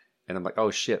track, and I'm like,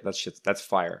 oh shit, that's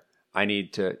fire. I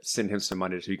need to send him some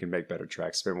money so he can make better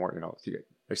tracks, spend more, you know,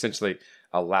 essentially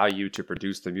allow you to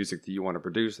produce the music that you want to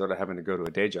produce without having to go to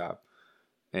a day job.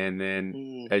 And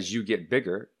then as you get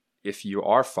bigger, if you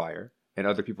are fire and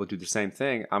other people do the same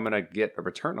thing, I'm going to get a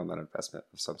return on that investment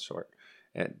of some sort.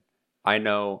 And I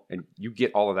know, and you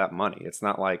get all of that money. It's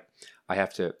not like I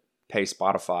have to pay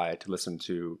Spotify to listen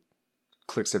to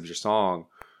clicks of your song,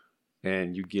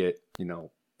 and you get,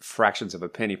 fractions of a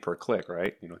penny per click,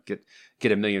 right?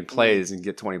 Get a million plays and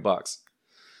get $20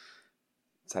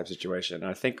 type situation.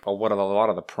 And I think what a lot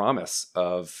of the promise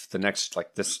of the next,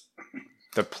 like this,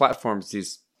 the platforms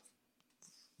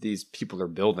these people are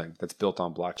building that's built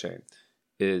on blockchain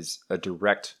is a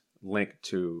direct link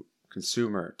to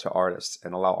consumer to artists,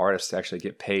 and allow artists to actually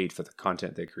get paid for the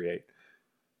content they create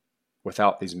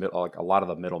without these like a lot of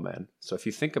the middlemen. So if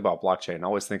you think about blockchain,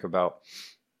 always think about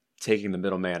taking the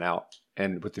middleman out.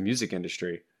 And with the music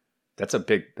industry, that's a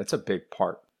big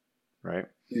part, right?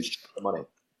 Huge money.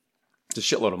 It's a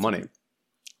shitload of money.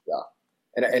 Yeah.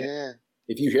 And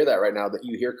if you hear that right now, that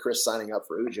you hear Chris signing up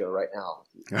for Ujo right now.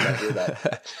 You gotta hear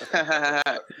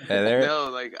that. No,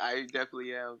 like I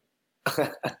definitely am.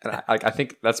 And I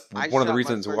think that's one of the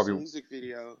reasons why we music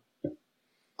video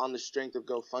on the strength of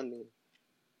GoFundMe.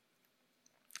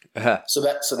 So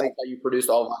that's how you produced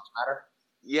All Lives Matter?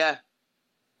 Yeah.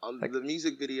 On the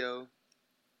music video,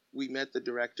 we met the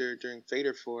director during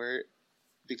Fader for it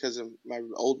because of my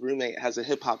old roommate has a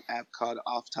hip hop app called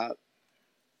Off Top.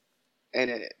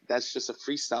 And that's just a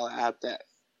freestyle app that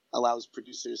allows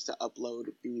producers to upload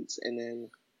beats, and then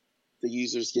the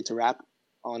users get to rap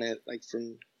on it, like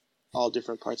from all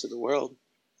different parts of the world.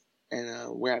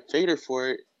 And we're at Fader for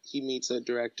it. He meets a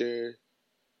director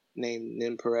named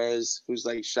Nim Perez, who's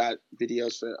like shot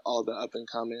videos for all the up and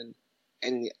coming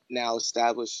and now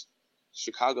established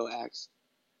Chicago acts.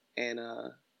 And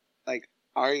like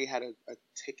Ari had a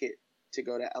ticket to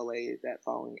go to LA that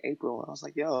following April. And I was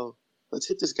like, yo, let's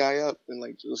hit this guy up and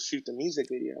like let's shoot the music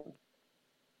video.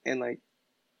 And like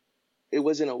it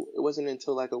wasn't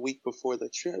until like a week before the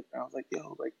trip, I was like,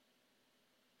 yo, like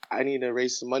I need to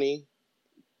raise some money,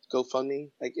 GoFundMe.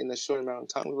 Like in the short amount of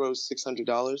time, we rose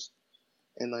 $600,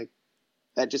 and like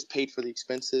that just paid for the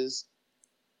expenses.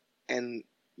 And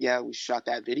yeah, we shot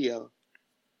that video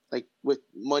like with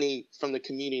money from the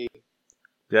community.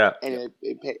 Yeah. And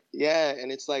it paid, yeah,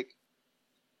 and it's like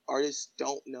artists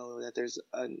don't know that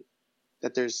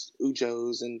there's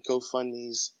Ujos and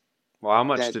GoFundMes. Well, how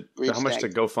much did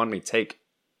GoFundMe take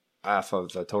off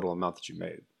of the total amount that you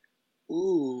made?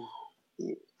 Ooh,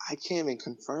 I can't even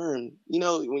confirm. You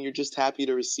know, when you're just happy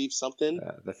to receive something.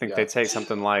 I think they take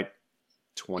something like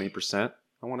 20%,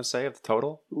 I want to say, of the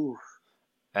total. Ooh.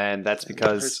 And that's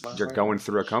because you're going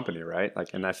through a company, right?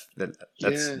 Like, and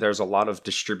there's a lot of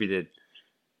distributed,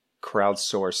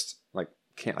 crowdsourced, like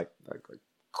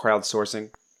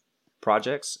crowdsourcing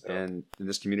projects, and in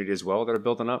this community as well that are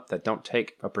building up that don't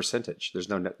take a percentage. There's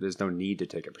no need to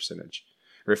take a percentage,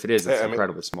 or if it is, it's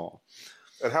incredibly small.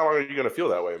 And how long are you going to feel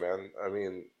that way, man? I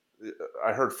mean,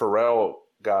 I heard Pharrell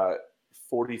got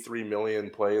 43 million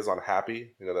plays on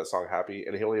Happy, that song Happy,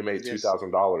 and he only made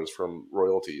 $2,000 from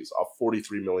royalties off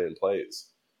 43 million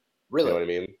plays. Really? You know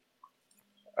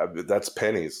what I mean? That's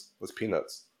pennies. That's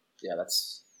peanuts. Yeah,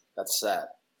 that's sad.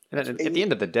 And at the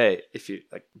end of the day, if you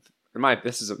like,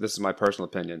 this is my personal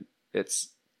opinion. It's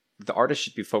the artist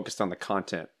should be focused on the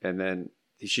content, and then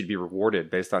he should be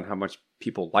rewarded based on how much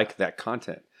people like that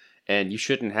content. And you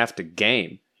shouldn't have to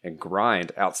game and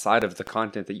grind outside of the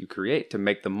content that you create to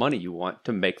make the money you want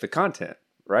to make the content,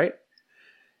 right?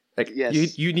 Like,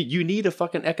 yes. you need a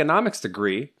fucking economics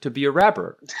degree to be a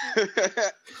rapper.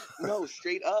 No,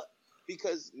 straight up,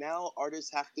 because now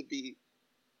artists have to be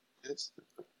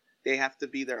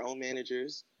their own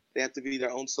managers. They have to be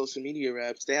their own social media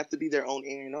reps. They have to be their own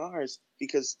A&Rs,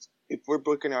 because if we're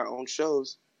booking our own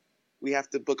shows, we have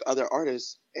to book other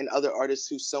artists, and other artists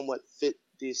who somewhat fit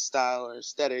the style or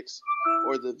aesthetics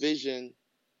or the vision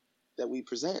that we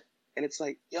present. And it's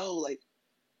like, yo, like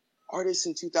artists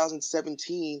in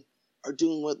 2017 are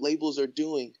doing what labels are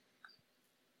doing.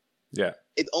 Yeah.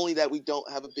 It's only that we don't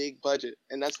have a big budget,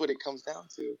 and that's what it comes down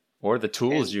to. Or the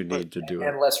tools you need to do it.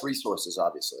 And less resources,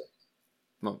 obviously.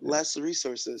 Less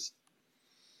resources.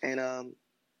 And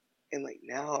like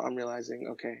now I'm realizing,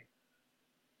 okay,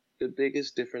 the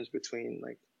biggest difference between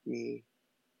like me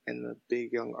and the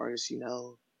big young artists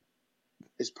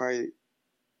is probably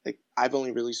like I've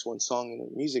only released one song in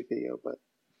a music video, but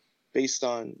based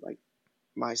on like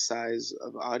my size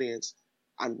of audience,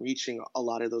 I'm reaching a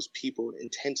lot of those people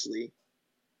intensely,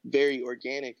 very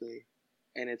organically.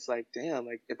 And it's like, damn,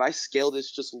 like if I scale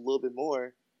this just a little bit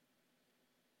more,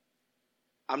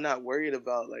 I'm not worried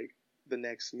about like the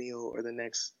next meal or the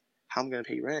next how I'm gonna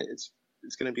pay rent. It's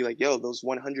gonna be like, yo, those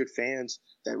 100 fans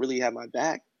that really have my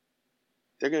back,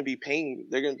 they're gonna be paying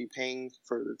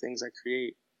for the things I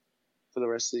create for the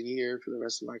rest of the year, for the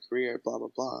rest of my career, blah blah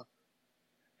blah.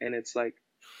 And it's like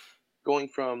going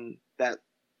from that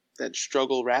that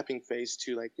struggle rapping phase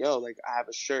to like, yo, like I have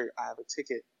a shirt, I have a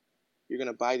ticket. You're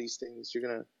gonna buy these things. You're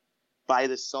gonna buy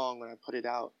this song when I put it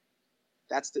out.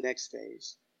 That's the next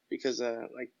phase. Because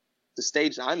like the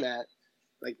stage I'm at,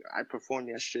 like I performed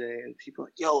yesterday and people are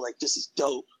like, yo, like this is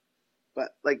dope. But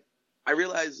like I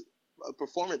realize a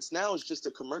performance now is just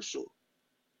a commercial.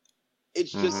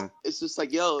 It's just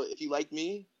like, yo, if you like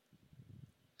me,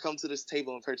 come to this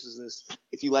table and purchase this.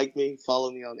 If you like me,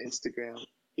 follow me on Instagram.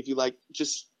 If you like,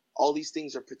 just all these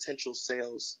things are potential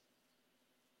sales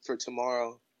for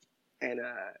tomorrow. And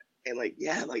like,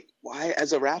 yeah, like why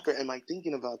as a rapper am I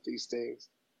thinking about these things?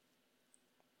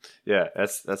 Yeah,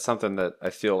 that's something that I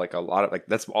feel like a lot of, like,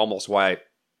 that's almost why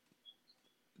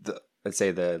I'd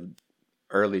say the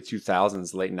early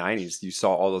 2000s, late 90s, you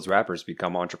saw all those rappers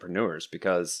become entrepreneurs,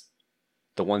 because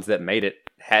the ones that made it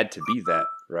had to be that,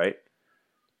 right?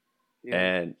 Yeah.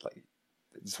 And like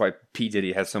that's why P.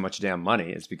 Diddy has so much damn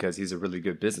money, is because he's a really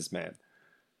good businessman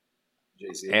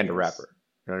and a rapper.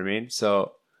 You know what I mean?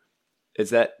 So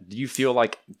do you feel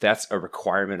like that's a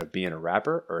requirement of being a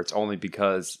rapper, or it's only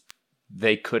because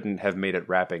they couldn't have made it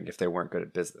rapping if they weren't good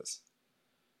at business?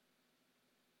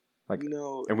 Like,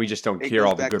 and we just don't hear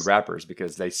all the good rappers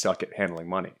because they suck at handling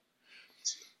money.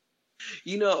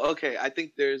 Okay, I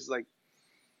think there's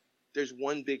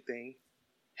one big thing.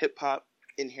 Hip hop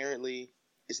inherently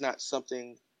is not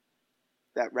something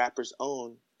that rappers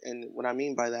own. And what I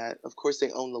mean by that, of course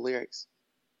they own the lyrics,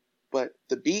 but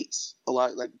the beats,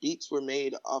 beats were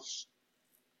made off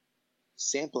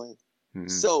sampling. Mm-hmm.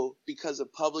 So because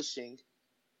of publishing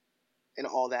and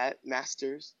all that,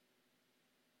 masters,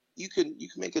 you can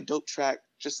make a dope track,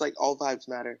 just like All Vibes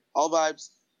Matter. All Vibes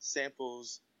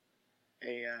samples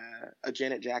a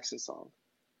Janet Jackson song.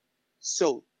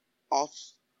 So off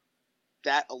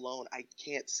that alone, I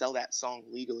can't sell that song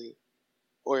legally.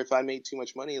 Or if I made too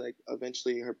much money, like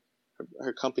eventually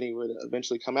her company would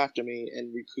eventually come after me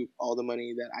and recoup all the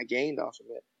money that I gained off of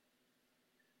it.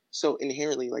 So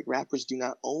inherently, like rappers do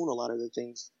not own a lot of the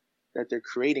things that they're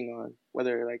creating on,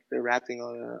 whether like they're rapping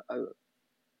on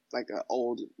like an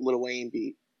old Lil Wayne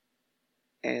beat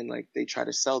and like they try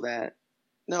to sell that.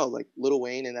 No, like Lil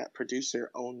Wayne and that producer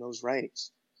own those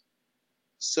rights.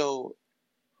 So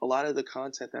a lot of the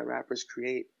content that rappers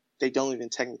create, they don't even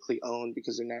technically own,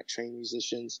 because they're not trained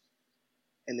musicians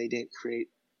and they didn't create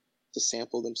the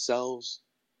sample themselves.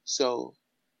 So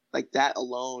like that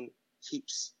alone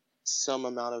keeps some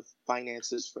amount of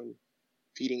finances from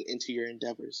feeding into your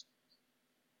endeavors.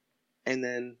 And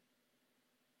then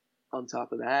on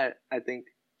top of that, I think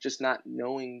just not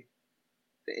knowing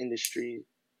the industry,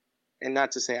 and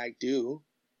not to say I do,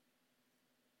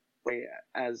 but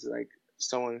as like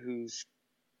someone who's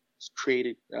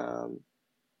created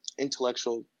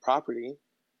intellectual property,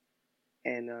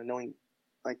 and knowing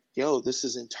like, yo, this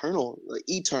is eternal.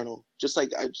 Just like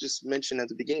I just mentioned at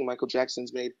the beginning, Michael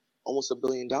Jackson's made almost $1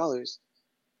 billion.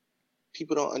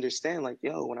 People don't understand, like,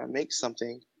 yo, when I make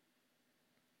something,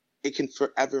 it can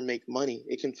forever make money.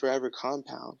 It can forever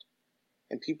compound.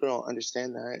 And people don't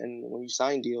understand that. And when you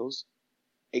sign deals,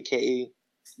 aka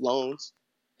loans,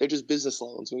 they're just business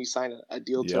loans when you sign a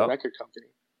deal to a record company.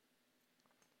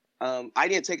 I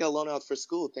didn't take a loan out for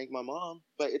school, thank my mom,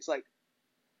 but it's like,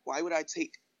 why would I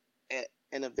take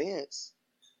an advance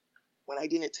when I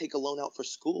didn't take a loan out for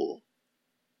school?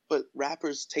 But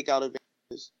rappers take out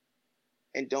advances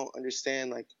and don't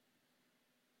understand like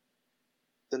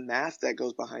the math that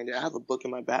goes behind it. I have a book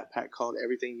in my backpack called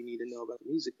Everything You Need to Know About the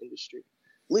Music Industry.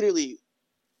 Literally,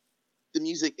 the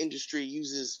music industry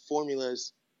uses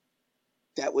formulas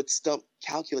that would stump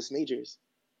calculus majors,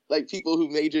 like people who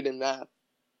majored in math,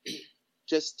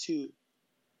 just to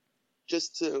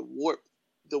warp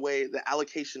the way the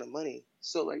allocation of money.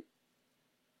 So like,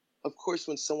 of course,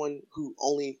 when someone who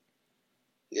only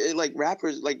like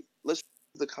rappers, like let's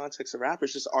the context of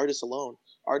rappers, just artists alone,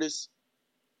 let's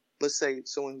say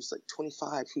someone who's like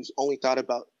 25, who's only thought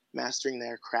about mastering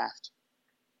their craft,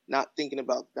 not thinking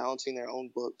about balancing their own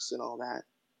books and all that.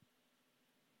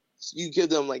 So you give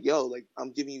them like, yo, like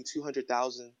I'm giving you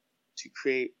 $200,000 to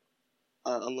create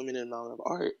an unlimited amount of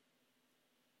art,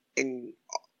 and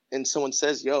someone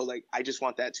says, yo, like I just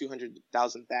want that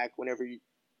 $200,000 back whenever you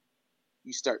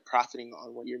start profiting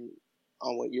on what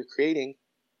you're creating.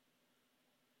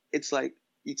 It's like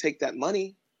you take that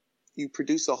money, you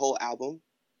produce a whole album.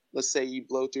 Let's say you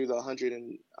blow through the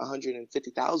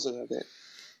 150,000 of it,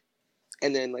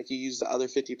 and then like you use the other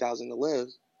 50,000 to live.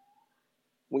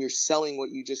 When you're selling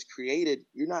what you just created,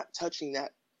 you're not touching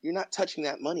that. You're not touching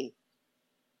that money.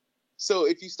 So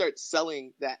if you start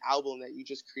selling that album that you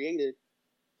just created,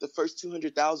 the first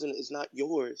 200,000 is not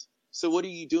yours. So what are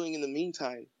you doing in the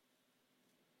meantime?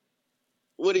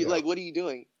 What are you Yeah. like? What are you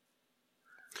doing?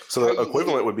 So How the are you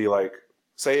equivalent living? would be like,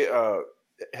 say,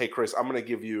 hey Chris, I'm gonna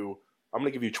give you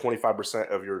 25%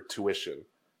 of your tuition,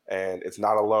 and it's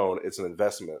not a loan, it's an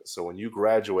investment. So when you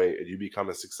graduate and you become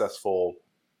a successful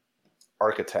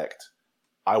architect,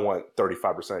 I want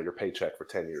 35% of your paycheck for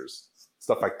 10 years,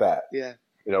 stuff like that. Yeah.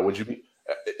 You know, would you be?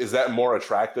 Is that more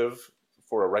attractive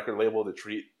for a record label to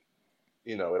treat,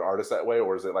 you know, an artist that way,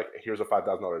 or is it like, here's a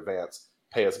 $5,000 advance,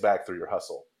 pay us back through your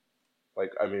hustle?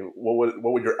 Like, I mean, what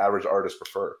would your average artist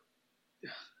prefer?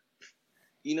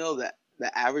 You know that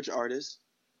the average artist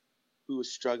who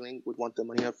is struggling would want the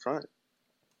money up front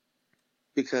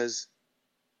because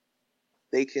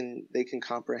they can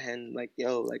comprehend like,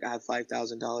 yo, like I have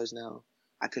 $5,000 now.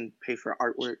 I can pay for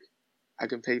artwork. I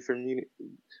can pay for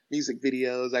music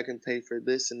videos. I can pay for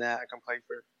this and that. I can pay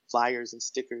for flyers and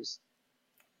stickers.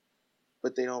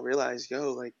 But they don't realize,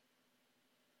 yo, like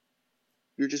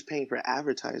you're just paying for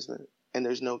advertisement, and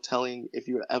there's no telling if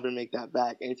you would ever make that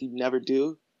back. And if you never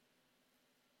do,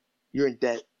 you're in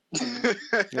debt.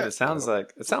 Yeah, it sounds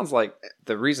like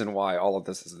the reason why all of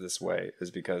this is this way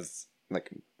is because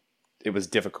like it was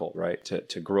difficult, right,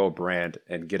 to grow a brand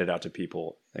and get it out to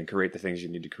people and create the things you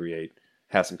need to create,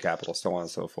 have some capital, so on and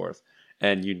so forth.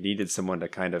 And you needed someone to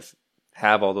kind of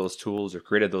have all those tools or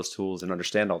created those tools and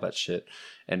understand all that shit.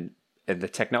 And the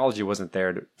technology wasn't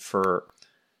there for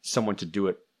someone to do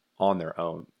it on their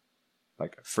own.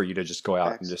 Like for you to just go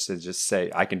out and just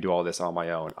say, I can do all this on my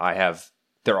own.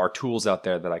 There are tools out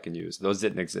there that I can use. Those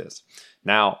didn't exist.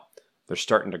 Now they're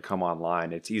starting to come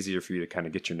online. It's easier for you to kind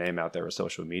of get your name out there with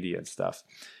social media and stuff.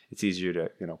 It's easier to,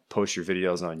 you know, post your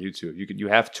videos on YouTube. You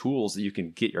have tools that you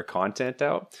can get your content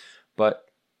out, but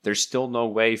there's still no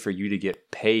way for you to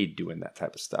get paid doing that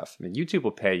type of stuff. I mean, YouTube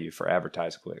will pay you for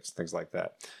advertised clicks, things like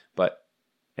that.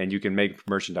 And you can make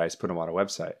merchandise, put them on a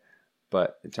website.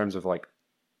 But in terms of like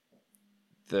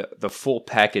the full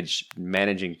package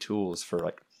managing tools for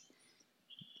like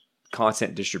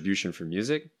content distribution for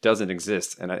music doesn't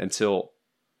exist until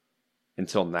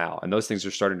now. And those things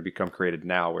are starting to become created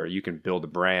now, where you can build a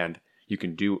brand, you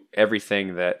can do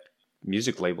everything that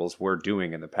music labels were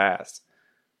doing in the past.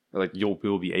 Like you'll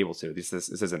be able to. This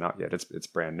isn't out yet. It's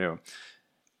brand new,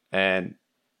 and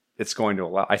it's going to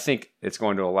allow. I think it's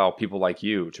going to allow people like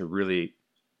you to really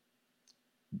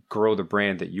grow the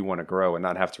brand that you want to grow and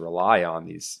not have to rely on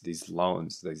these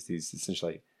loans, these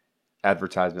essentially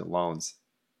advertisement loans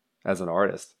as an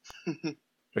artist,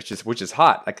 which is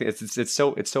hot. Like it's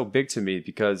so big to me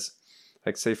because,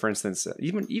 like, say for instance,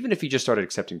 even if you just started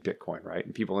accepting Bitcoin, right,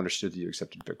 and people understood that you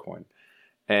accepted Bitcoin,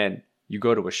 and you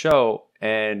go to a show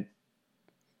and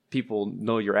people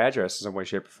know your address in some way,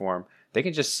 shape, or form, they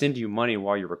can just send you money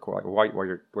while you're recording, while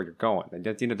you're going. And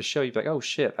at the end of the show, you'd be like, oh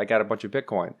shit, I got a bunch of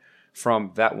Bitcoin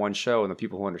from that one show, and the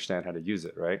people who understand how to use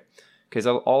it, right? Because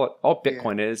all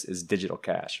Bitcoin is digital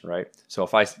cash, right? So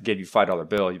if I gave you $5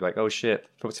 bill, you'd be like, oh shit,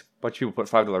 a bunch of people put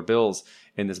 $5 bills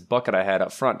in this bucket I had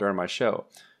up front during my show.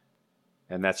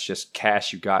 And that's just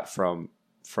cash you got from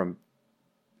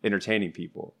entertaining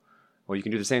people. Well, you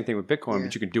can do the same thing with Bitcoin,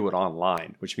 but you can do it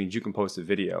online, which means you can post a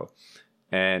video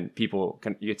and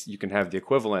you can have the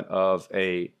equivalent of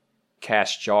a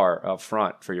cash jar up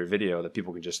front for your video that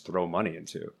people can just throw money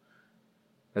into,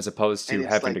 as opposed to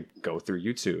having to go through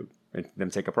YouTube and then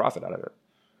take a profit out of it.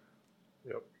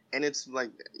 Yep. And it's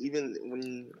like, even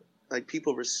when like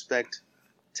people respect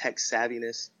tech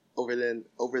savviness over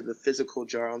the physical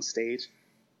jar on stage.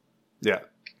 Yeah.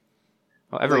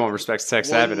 Well, everyone respects tech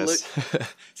savviness,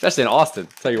 especially in Austin.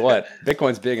 Tell you what,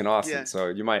 Bitcoin's big in Austin, so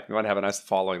you might have a nice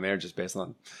following there just based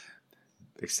on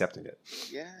accepting it.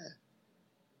 Yeah.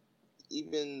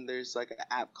 Even there's like an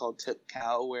app called Tip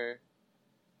Cow where,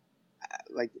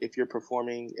 like, if you're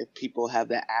performing, if people have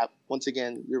the app, once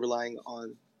again, you're relying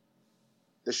on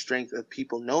the strength of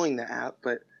people knowing the app,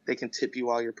 but they can tip you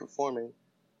while you're performing.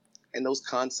 And those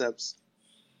concepts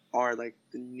are like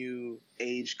the new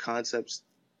age concepts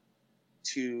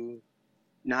to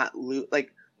not lose.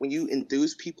 Like, when you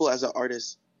enthuse people as an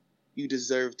artist, you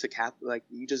deserve to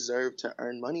you deserve to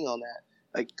earn money on that.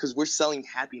 Like, because we're selling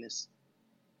happiness.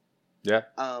 Yeah.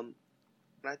 When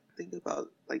I think about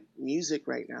like music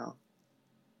right now,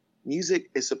 music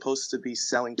is supposed to be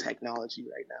selling technology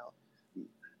right now.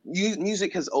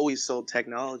 Music has always sold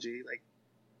technology, like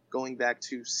going back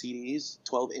to CDs,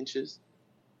 12 inches.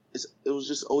 It was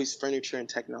just always furniture and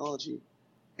technology.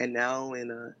 And now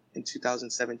in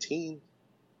 2017,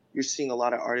 you're seeing a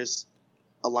lot of artists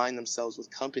align themselves with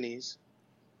companies.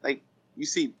 Like, you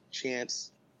see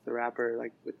Chance, the rapper,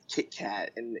 like with Kit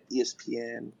Kat and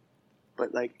ESPN.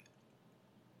 But like,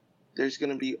 there's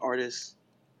going to be artists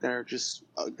that are just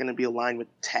going to be aligned with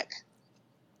tech.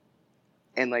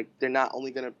 And like they're not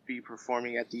only going to be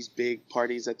performing at these big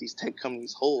parties that these tech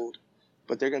companies hold,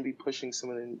 but they're going to be pushing some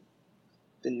of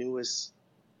the newest,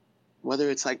 whether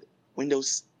it's like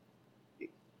Windows,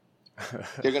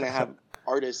 they're going to have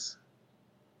artists,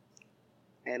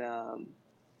 and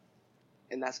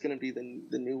that's going to be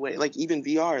the new way. Like even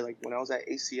VR, like when I was at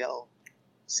ACL,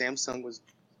 Samsung was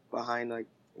behind, like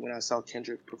when I saw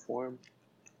Kendrick perform,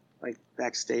 like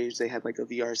backstage, they had like a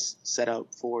VR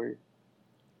setup for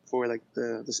like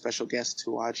the special guests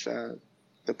to watch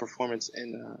the performance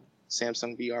in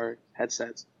Samsung VR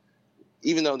headsets.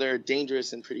 Even though they're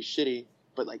dangerous and pretty shitty,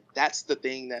 but like that's the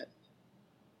thing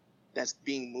that's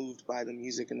being moved by the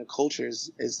music and the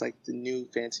cultures is like the new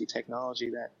fancy technology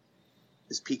that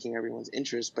is piquing everyone's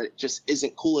interest, but it just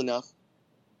isn't cool enough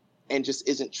and just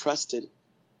isn't trusted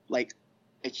like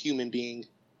a human being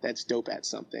that's dope at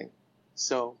something.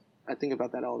 So I think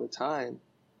about that all the time.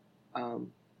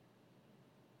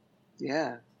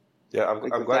 Yeah. Yeah, I'm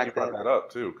Like the glad you fact brought that- that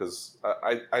up too, because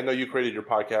I know you created your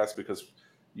podcast because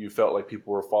you felt like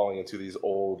people were falling into these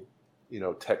old,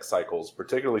 tech cycles,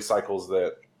 particularly cycles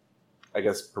that I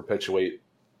guess perpetuate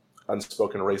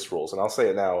unspoken race rules. And I'll say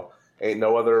it now: ain't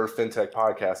no other fintech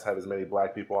podcast have as many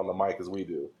black people on the mic as we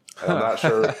do. And I'm not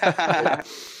sure.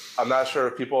 I'm not sure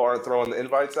if people aren't throwing the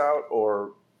invites out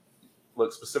or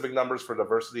look, specific numbers for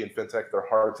diversity in fintech. They're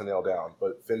hard to nail down,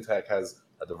 but fintech has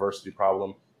a diversity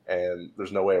problem, and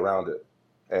there's no way around it.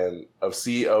 And of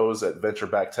CEOs at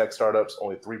venture-backed tech startups,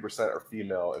 only 3% are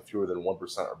female and fewer than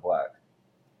 1% are black.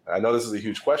 And I know this is a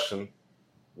huge question.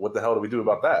 What the hell do we do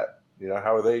about that?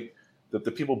 How are they,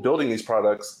 the people building these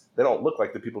products, they don't look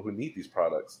like the people who need these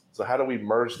products. So how do we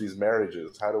merge these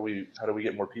marriages? How do we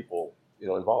get more people,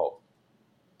 involved?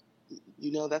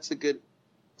 That's a good.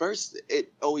 First,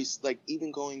 it always, like,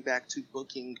 even going back to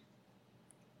booking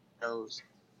shows,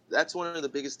 that's one of the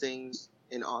biggest things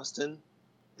in Austin.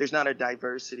 There's not a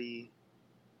diversity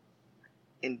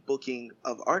in booking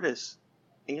of artists.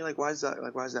 And you're like, why is that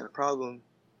a problem?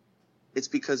 It's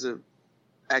because of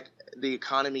the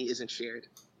economy isn't shared.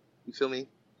 You feel me?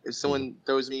 If someone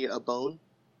throws me a bone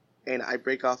and I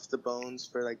break off the bones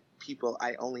for like people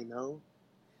I only know,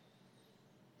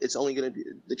 it's only going to be,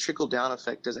 the trickle down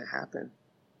effect doesn't happen.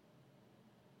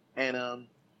 And,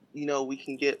 we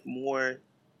can get more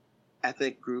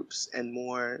ethnic groups and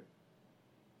more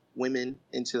women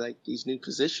into like these new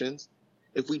positions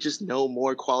if we just know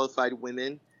more qualified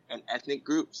women and ethnic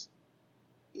groups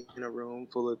in a room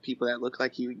full of people that look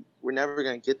like you. We're never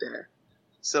going to get there.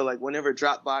 So like whenever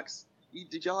Dropbox,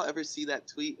 did y'all ever see that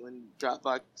tweet when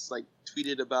Dropbox like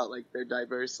tweeted about like their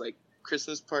diverse like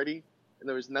Christmas party? And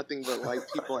there was nothing but white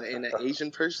people and an Asian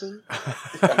person.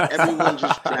 And everyone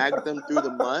just dragged them through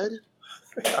the mud.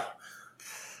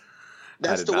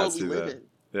 That's the world we live in.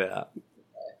 Yeah.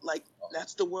 Like,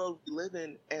 that's the world we live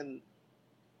in. And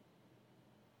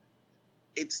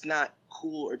it's not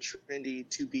cool or trendy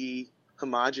to be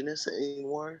homogenous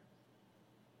anymore.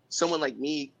 Someone like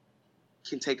me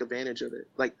can take advantage of it.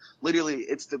 Like, literally,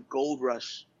 it's the gold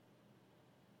rush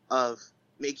of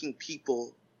making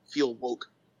people feel woke.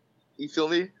 You feel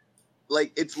me?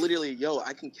 Like, it's literally,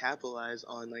 I can capitalize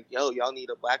on, like, y'all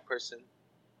need a black person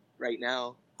right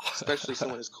now, especially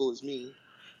someone as cool as me,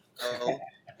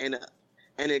 and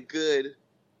a good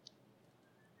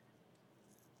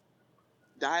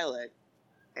dialect,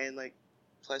 and, like,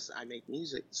 plus I make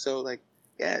music. So, like,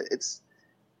 yeah, it's,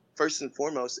 first and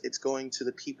foremost, it's going to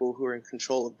the people who are in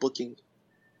control of booking,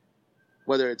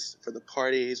 whether it's for the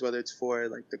parties, whether it's for,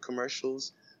 like, the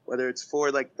commercials, whether it's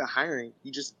for, like, the hiring.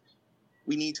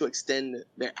 We need to extend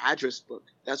their address book.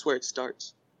 That's where it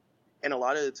starts. And a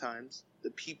lot of the times,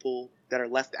 the people that are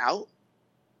left out,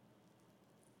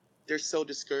 they're so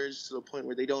discouraged to the point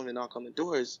where they don't even knock on the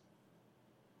doors.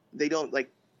 They don't,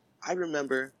 like, I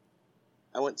remember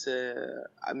it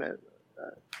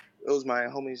was my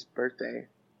homie's birthday,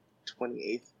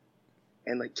 28th,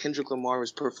 and, like, Kendrick Lamar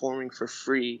was performing for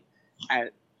free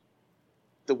at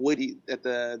the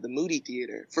Moody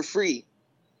Theater. For free.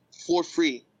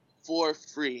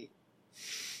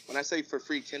 When I say for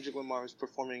free, Kendrick Lamar was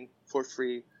performing for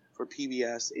free for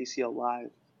PBS ACL Live.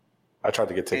 I tried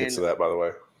to get tickets to that, by the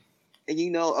way.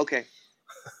 And okay,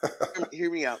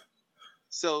 hear me out.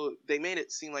 So they made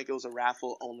it seem like it was a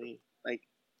raffle only. Like,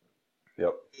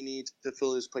 yep, you need to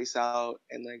fill this place out,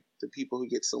 and like the people who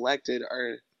get selected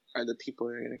are the people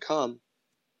that are going to come.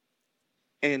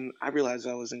 And I realized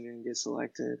I wasn't going to get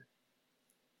selected.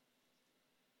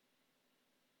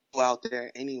 Out there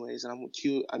anyways, and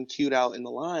I'm queued out in the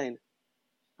line.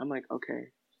 I'm like, okay,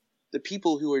 the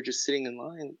people who are just sitting in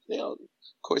line, of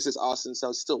course it's Austin,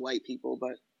 so it's still white people,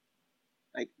 but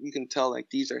like you can tell like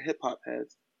these are hip hop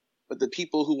heads. But the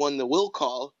people who won the will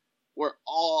call were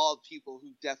all people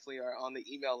who definitely are on the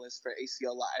email list for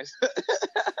ACL Live.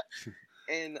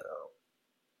 and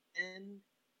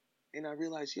I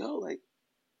realized, yo, like,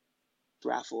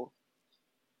 raffle.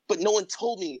 But no one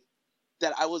told me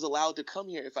that I was allowed to come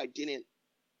here if I didn't.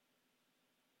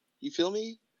 You feel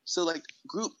me? So, like,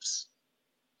 groups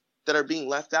that are being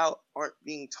left out aren't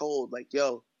being told, like,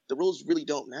 yo, the rules really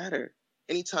don't matter.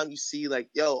 Anytime you see, like,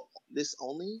 yo, this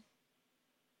only,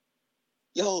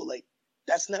 yo, like,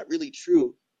 that's not really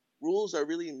true. Rules are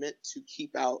really meant to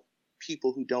keep out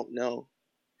people who don't know.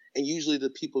 And usually the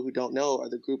people who don't know are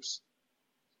the groups.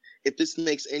 If this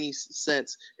makes any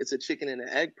sense, it's a chicken and an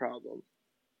egg problem.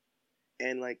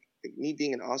 And like me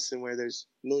being in Austin where there's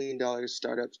 $1 million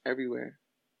startups everywhere,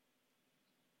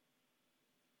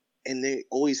 and they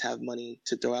always have money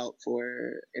to throw out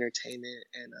for entertainment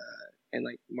and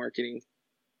like marketing.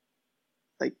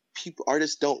 Like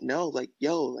artists don't know, like,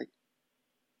 yo, like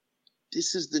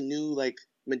this is the new like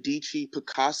Medici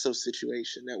Picasso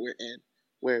situation that we're in,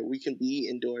 where we can be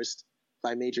endorsed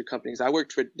by major companies. I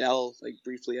worked for Dell like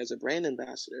briefly as a brand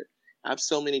ambassador. I have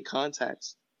so many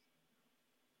contacts.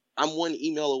 I'm one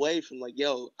email away from like,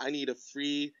 yo, I need a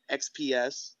free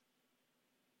XPS.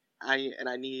 I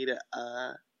need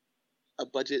a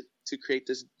budget to create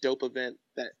this dope event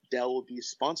that Dell will be a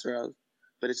sponsor of,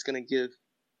 but it's going to give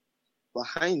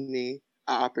behind me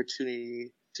an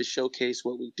opportunity to showcase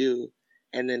what we do.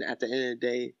 And then at the end of the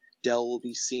day, Dell will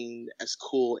be seen as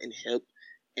cool and hip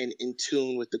and in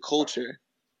tune with the culture.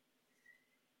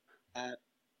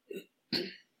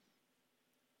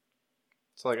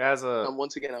 So like as a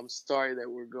once again, I'm sorry that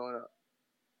we're going up.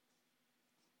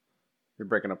 You're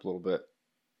breaking up a little bit.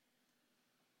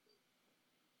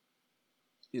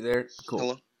 You there? Cool.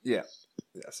 Hello? Yeah.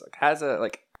 So like has a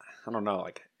like I don't know,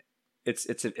 like it's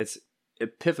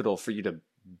pivotal for you to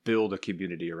build a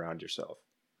community around yourself.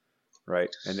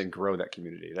 Right? And then grow that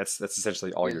community. That's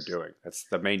essentially all you're doing. That's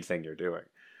the main thing you're doing.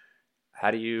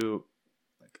 How do you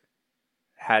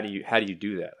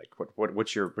do that? Like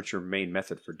what's your main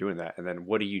method for doing that? And then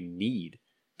what do you need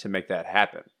to make that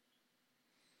happen?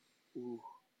 Ooh.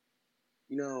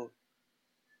 You know,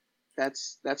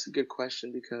 that's a good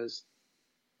question because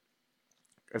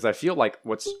I feel like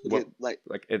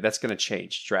that's going to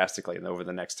change drastically over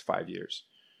the next 5 years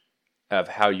of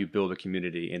how you build a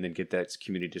community and then get that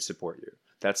community to support you.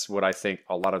 That's what I think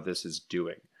a lot of this is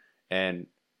doing. And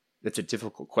it's a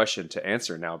difficult question to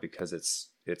answer now because it's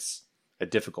a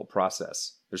difficult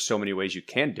process. There's so many ways you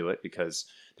can do it because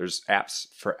there's apps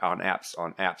on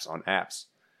apps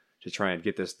to try and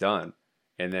get this done.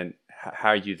 And then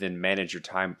how you then manage your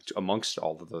time amongst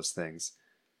all of those things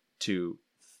to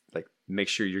like make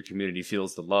sure your community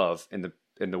feels the love in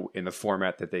the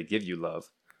format that they give you love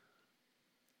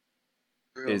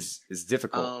is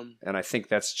difficult. And I think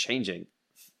that's changing,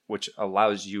 which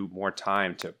allows you more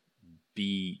time to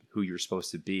be who you're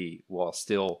supposed to be while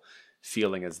still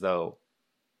feeling as though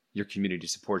your community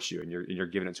supports you and you're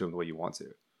giving it to them the way you want to.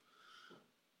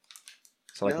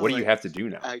 So like, what do you have to do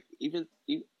now?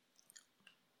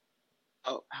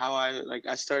 How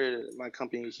I started my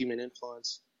company Human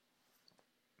Influence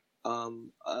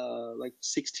like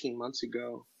 16 months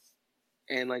ago.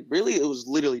 And like really it was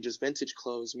literally just vintage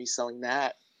clothes, me selling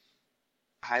that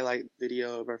highlight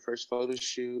video of our first photo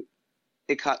shoot.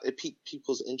 It piqued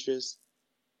people's interest.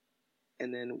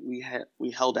 And then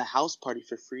we held a house party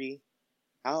for free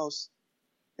house,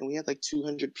 and we had like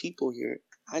 200 people here.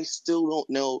 I still don't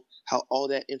know how all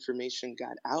that information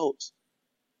got out.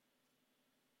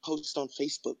 Post on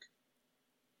Facebook.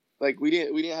 Like we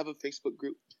didn't have a Facebook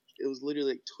group. It was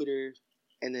literally like Twitter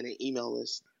and then an email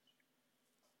list.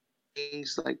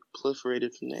 Things like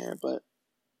proliferated from there, but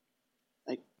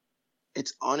like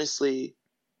it's honestly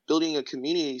building a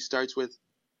community starts with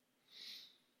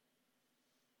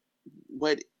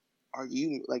what are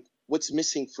you like, what's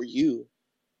missing for you?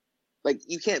 Like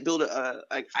you can't build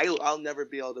I'll never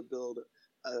be able to build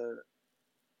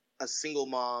a single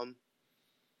mom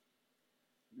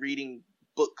reading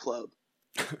book club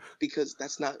because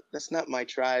that's not my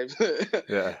tribe.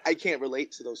 Yeah. I can't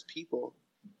relate to those people.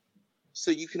 So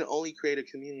you can only create a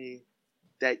community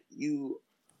that you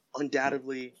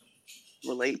undoubtedly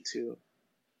relate to.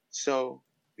 So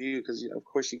because of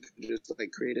course you could just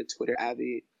like create a Twitter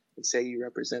Abby and say you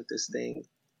represent this thing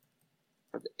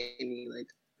of any like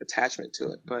attachment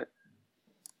to it, but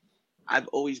I've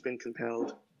always been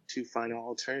compelled to find an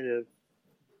alternative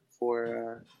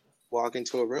for walk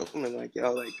into a room and like,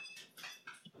 yo, like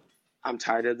I'm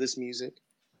tired of this music.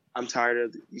 I'm tired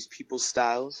of these people's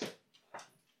styles.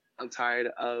 I'm tired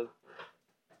of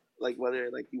like whether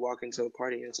like you walk into a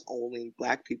party and it's only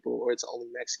black people or it's only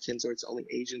Mexicans or it's only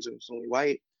Asians or it's only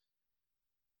white.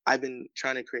 I've been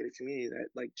trying to create a community that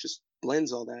like just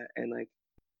blends all that, and like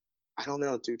I don't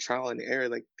know, through trial and error,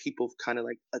 like people kind of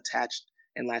like attached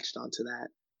and latched onto that.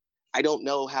 I don't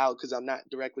know how, because I'm not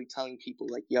directly telling people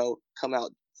like, yo, come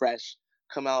out fresh,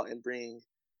 come out and bring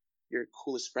your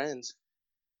coolest friends.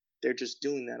 They're just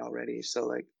doing that already. So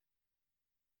like,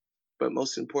 but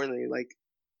most importantly, like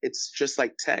it's just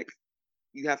like tech.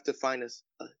 You have to find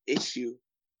a issue,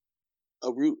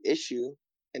 a root issue,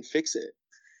 and fix it.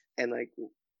 And like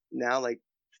now, like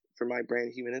for my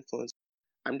brand, Human Influence,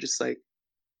 I'm just like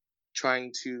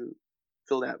trying to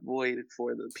fill that void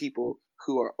for the people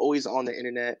who are always on the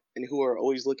internet and who are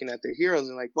always looking at their heroes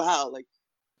and like, wow, like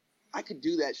I could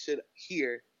do that shit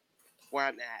here where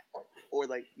I'm at. Or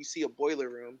like you see a boiler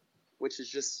room, which is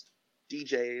just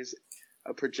DJs,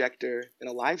 a projector, and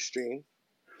a live stream,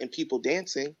 and people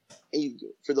dancing. And you,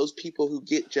 for those people who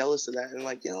get jealous of that and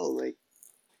like, yo, like,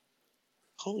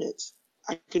 opponents,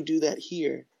 I could do that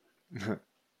here.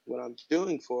 What I'm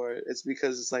doing for it, it's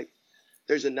because it's like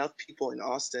there's enough people in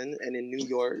Austin and in New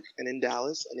York and in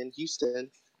Dallas and in Houston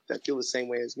that feel the same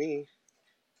way as me,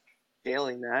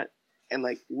 scaling that, and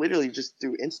like literally just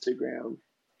through Instagram,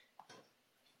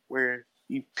 where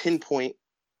you pinpoint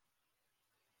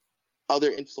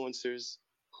other influencers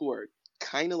who are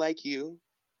kind of like you,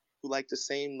 who like the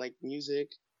same like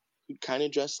music, who kind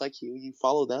of dress like you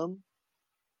follow them,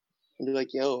 and be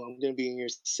like, yo, I'm gonna be in your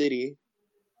city,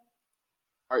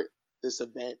 art this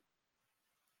event.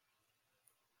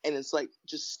 And it's like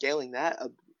just scaling that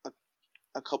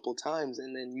a couple times,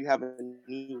 and then you have a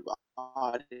new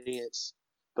audience,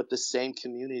 but the same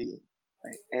community.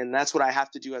 Right? And that's what I have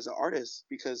to do as an artist,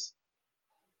 because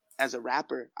as a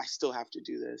rapper, I still have to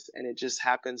do this. And it just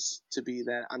happens to be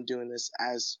that I'm doing this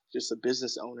as just a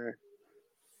business owner.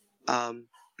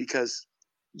 Because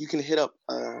you can hit up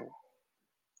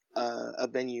a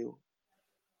venue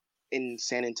in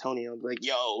San Antonio and be like,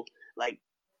 yo, like,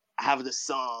 I have this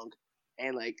song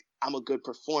and like I'm a good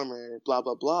performer, blah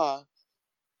blah blah.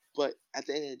 But at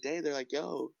the end of the day, they're like,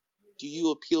 yo, do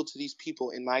you appeal to these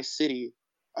people in my city?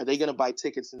 Are they gonna buy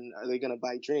tickets and are they gonna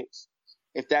buy drinks?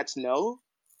 If that's no,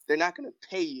 they're not gonna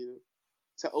pay you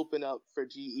to open up for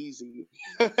G-Eazy.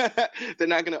 They're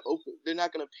not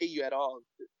gonna pay you at all.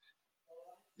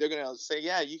 They're gonna say,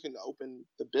 yeah, you can open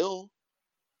the bill.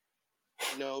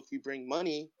 You know, if you bring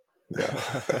money.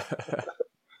 Yeah.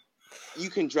 You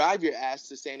can drive your ass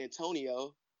to San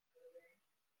Antonio,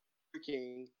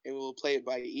 and we'll play it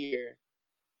by ear.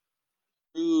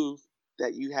 Prove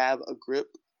that you have a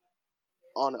grip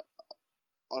on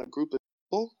a group of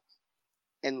people,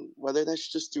 and whether that's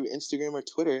just through Instagram or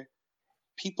Twitter,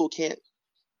 people can't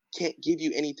give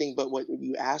you anything but what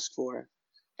you ask for,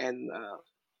 and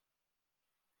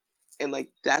like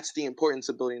that's the importance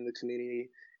of building the community.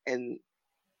 And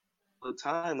all the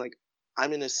time, like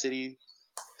I'm in a city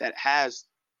that has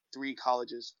 3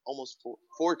 colleges, almost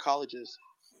 4 colleges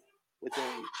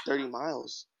within 30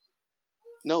 miles.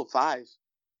 No, 5.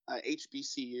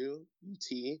 HBCU,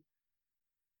 UT,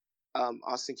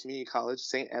 Austin Community College,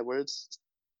 St. Edwards,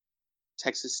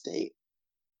 Texas State.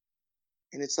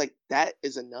 And it's like that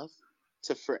is enough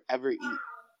to forever eat,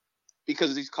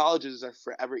 because these colleges are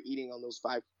forever eating on those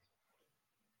 5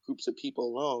 groups of people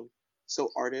alone. So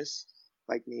artists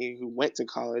like me who went to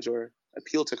college or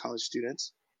appeal to college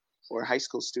students or high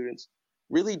school students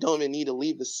really don't even need to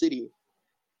leave the city.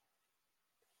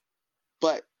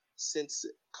 But since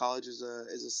college is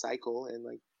a cycle and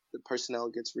like the personnel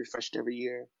gets refreshed every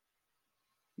year,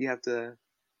 you have to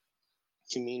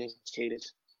communicate it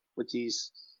with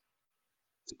these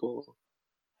people,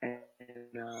 and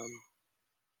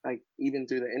like even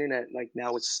through the internet, like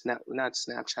now it's not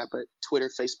Snapchat, but Twitter,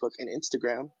 Facebook, and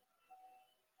Instagram.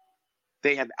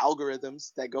 They have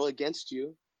algorithms that go against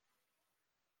you,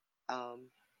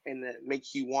 and that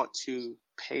make you want to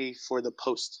pay for the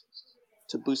post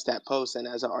to boost that post. And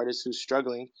as an artist who's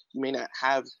struggling, you may not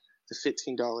have the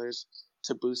 $15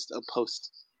 to boost a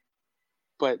post.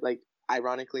 But like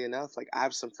ironically enough, like I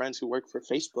have some friends who work for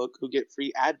Facebook who get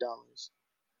free ad dollars.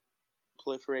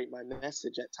 Proliferate my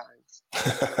message at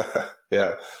times.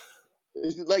 Yeah.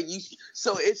 Like you,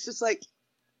 so it's just like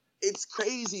it's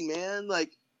crazy, man.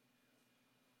 Like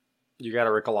you got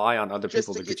to rely on other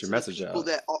people to get your message out.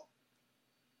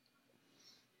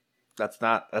 That's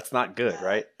not good,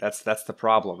 right? That's the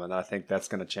problem, and I think that's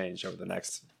going to change over the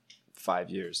next 5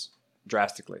 years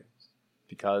drastically,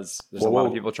 because there's a lot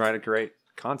of people trying to create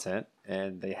content,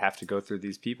 and they have to go through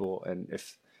these people. And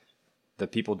if the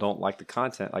people don't like the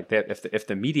content, like that, if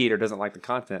the mediator doesn't like the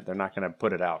content, they're not going to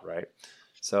put it out, right?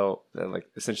 So like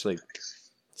essentially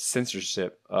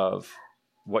censorship of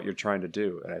what you're trying to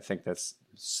do. And I think that's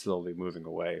slowly moving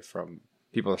away from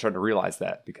people are starting to realize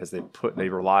that because they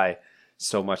rely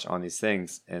so much on these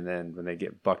things. And then when they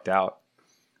get bucked out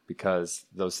because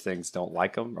those things don't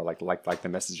like them or like the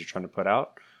message you're trying to put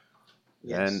out,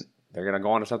 then they're going to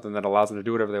go on to something that allows them to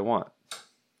do whatever they want.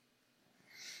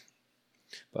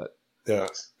 But yeah,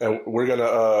 and we're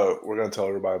gonna tell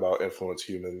everybody about Influence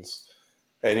Humans.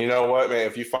 And you know what, man?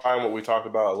 If you find what we talked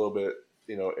about a little bit,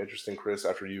 interesting, Chris,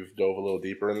 after you've dove a little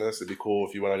deeper in this, it'd be cool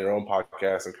if you went on your own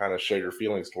podcast and kind of share your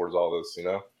feelings towards all this,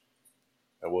 and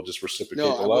we'll just reciprocate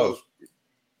the love.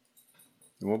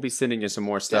 And we'll be sending you some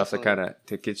more stuff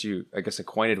to get you, I guess,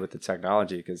 acquainted with the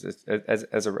technology. Because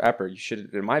as a rapper, you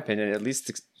should, in my opinion, at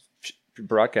least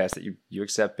broadcast that you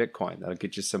accept Bitcoin. That'll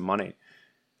get you some money.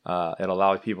 It'll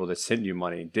allow people to send you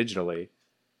money digitally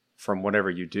from whatever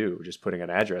you do, just putting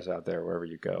an address out there wherever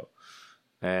you go.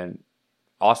 And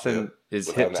Austin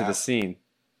is hip to the scene,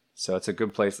 so it's a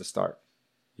good place to start.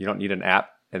 You don't need an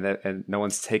app, and no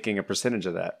one's taking a percentage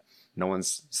of that. No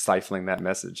one's stifling that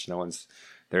message.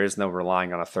 There is no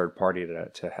relying on a third party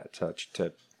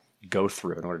to go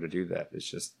through in order to do that. It's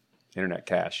just internet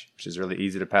cash, which is really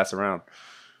easy to pass around.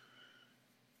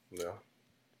 Yeah.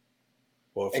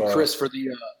 Well, and Chris, for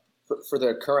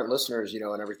the current listeners,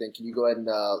 and everything, can you go ahead and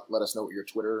let us know what your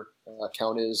Twitter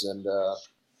account is and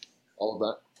all of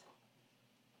that?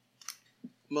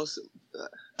 Most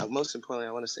importantly,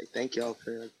 I want to say thank y'all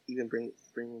for even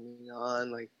bringing me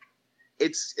on. Like,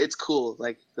 it's cool.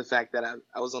 Like the fact that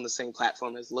I was on the same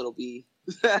platform as Little B.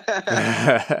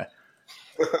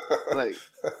 Like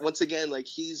once again, like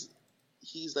he's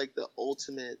like the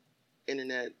ultimate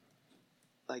internet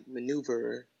like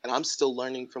maneuverer, and I'm still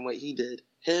learning from what he did.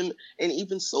 Him and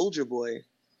even Soldier Boy.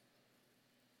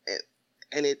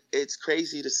 And it's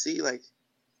crazy to see like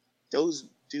those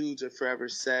dudes are forever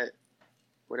set,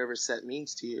 whatever set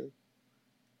means to you,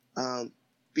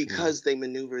 because they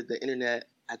maneuvered the internet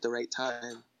at the right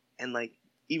time. And like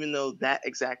even though that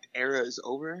exact era is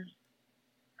over,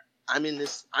 I'm in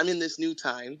this new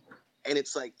time, and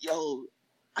it's like, yo,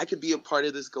 I could be a part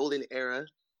of this golden era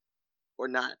or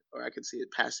not, or I could see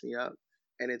it pass me up.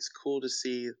 And it's cool to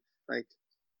see like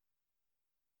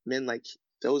men like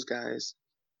those guys,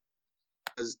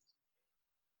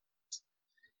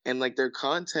 and like their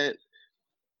content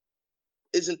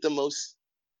isn't the most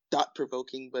thought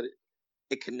provoking, but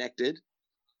it connected,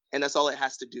 and that's all it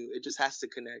has to do. It just has to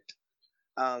connect.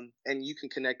 And you can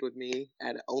connect with me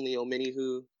at only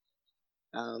Omenihu,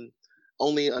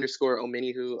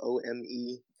 only_Omenihu,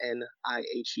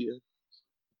 OMENIHU,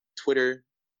 Twitter,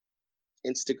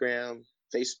 Instagram,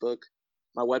 Facebook.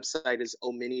 My website is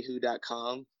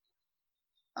omenihu.com.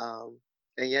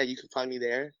 And yeah, you can find me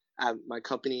there. I have my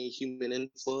company, Human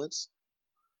Influence.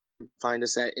 Find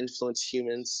us at Influence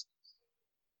Humans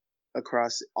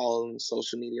across all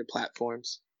social media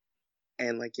platforms.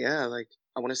 And like, yeah, like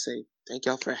I want to say thank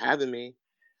y'all for having me.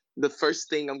 The first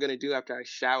thing I'm going to do after I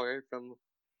shower from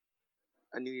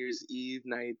a New Year's Eve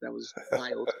night that was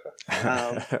wild,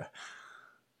 I'm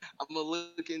going to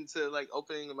look into like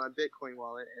opening my Bitcoin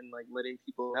wallet and like letting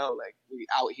people know like we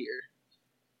out here.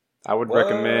 I would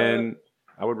recommend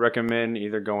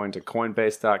either going to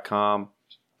Coinbase.com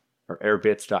or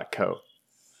airbits.co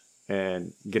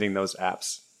and getting those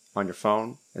apps on your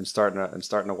phone and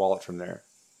starting a wallet from there.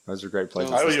 Those are great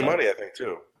places. I owe you money, I think,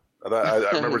 too. I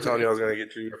remember telling you I was going to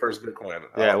get you your first Bitcoin.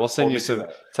 Yeah, we'll send you some.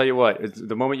 Tell you what,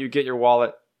 the moment you get your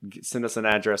wallet, send us an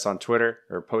address on Twitter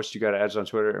or post you got an address on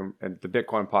Twitter, and the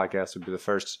Bitcoin podcast would be the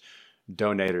first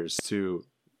donators to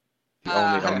the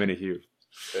only Omenihu.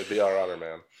 It'd be our honor,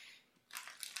 man.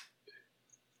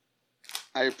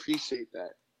 I appreciate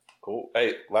that. Cool.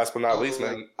 Hey, last but not least,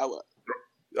 man,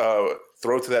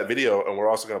 throw to that video, and we're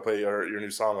also going to play your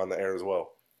new song on the air as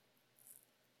well.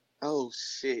 Oh,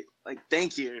 shit. Like,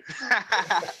 thank you.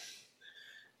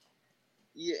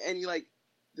 Yeah, and like,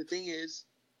 the thing is,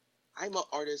 I'm an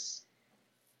artist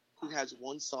who has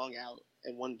one song out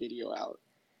and one video out.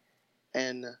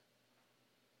 And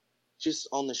just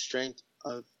on the strength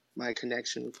of my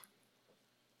connection with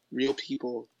real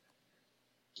people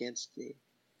against me.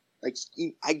 Like,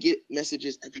 I get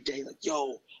messages every day like,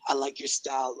 yo, I like your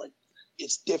style. Like,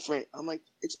 it's different. I'm like,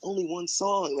 it's only one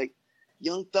song. Like,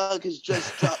 Young Thug has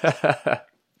just dropped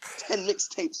 10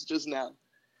 mixtapes just now.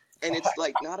 And it's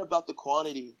like not about the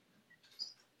quantity.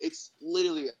 It's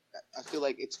literally, I feel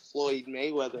like it's Floyd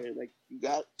Mayweather. Like,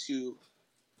 you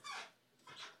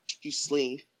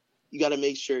sling, you got to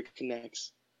make sure it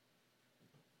connects.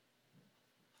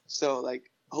 So,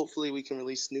 like, hopefully we can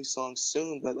release new songs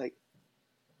soon, but like,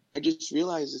 I just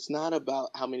realized it's not about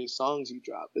how many songs you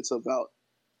drop. It's about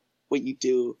what you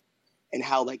do and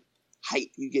how like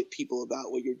hype you get people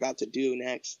about what you're about to do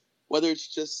next. Whether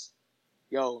it's just,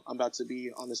 yo, I'm about to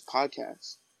be on this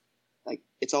podcast. Like,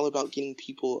 it's all about getting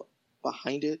people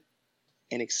behind it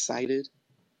and excited.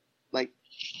 Like,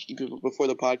 before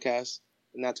the podcast,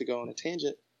 not to go on a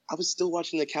tangent, I was still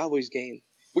watching the Cowboys game.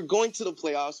 We're going to the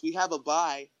playoffs. We have a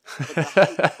bye. But the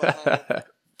hype behind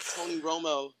Tony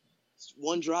Romo,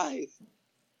 one drive,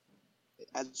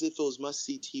 as if it was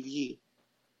must-see TV.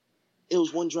 It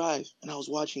was one drive, and I was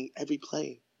watching every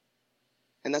play.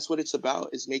 And that's what it's about,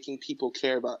 is making people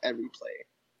care about every play.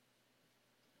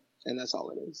 And that's all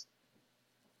it is.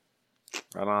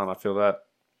 Right on. I feel that.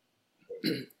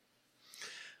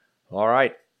 All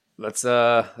right. Let's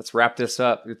wrap this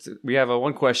up. We have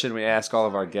one question we ask all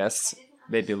of our guests,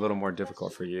 maybe a little more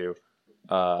difficult for you.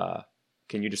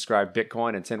 Can you describe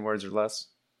Bitcoin in 10 words or less?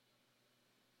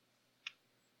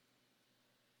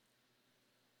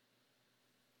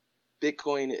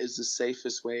 Bitcoin is the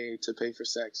safest way to pay for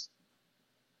sex.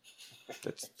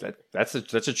 That's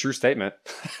a true statement.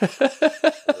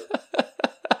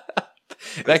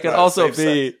 That could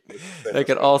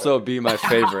also be my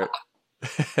favorite.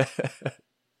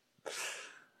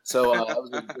 So that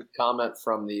was a good comment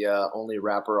from the only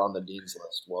rapper on the Dean's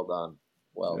List. Well done.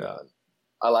 Well done.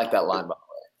 I like that line, by the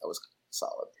way. That was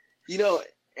solid. You know,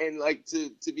 and like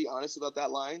to be honest about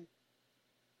that line,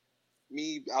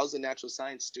 I was a natural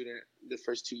science student the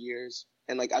first 2 years,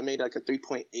 and like I made like a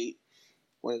 3.8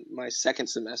 when my second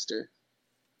semester,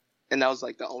 and that was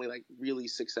like the only like really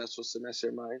successful semester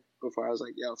of mine before I was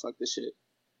like, yo, fuck this shit.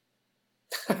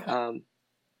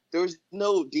 There was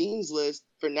no Dean's List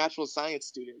for natural science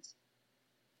students.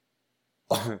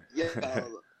 Yeah.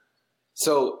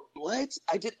 So what?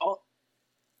 I did all.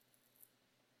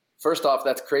 First off,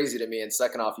 that's crazy to me, and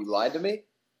second off, you lied to me.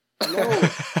 No.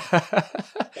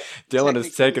 Dylan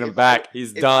is taking him back.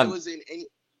 He's done.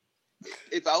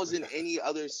 If I was in any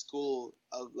other school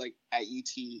of like at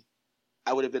UT,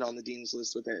 I would have been on the Dean's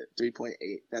List with that 3.8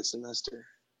 that semester.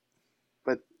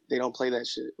 But they don't play that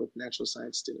shit with natural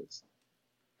science students.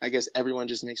 I guess everyone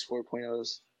just makes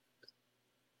 4.0s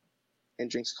and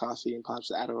drinks coffee and pops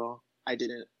the Adderall. I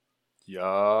didn't.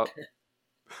 Yup.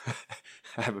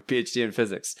 I have a PhD in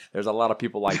physics. There's a lot of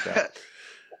people like that.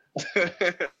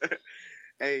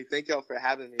 Hey, thank y'all for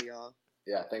having me, y'all.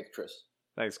 Yeah, thanks, Chris.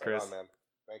 Thanks, Chris. Right on, man.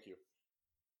 Thank you.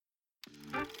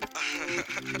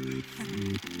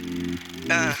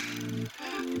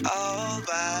 All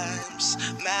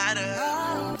vibes matter.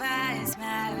 All vibes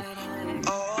matter.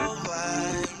 All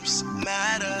vibes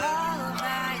matter. All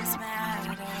vibes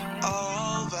matter.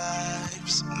 All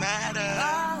vibes matter.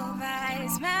 All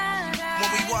vibes matter.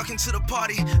 When we walk into the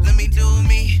party, let me do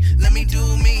me. Let me do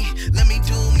me. Let me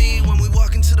do me. When we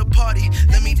walk into the party,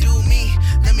 let me do me.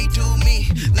 Let me do me.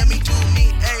 Let me do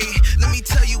me. Hey, let me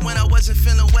tell you when I wasn't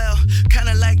feeling well.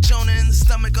 Kinda like Jonah in the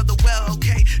stomach of the well,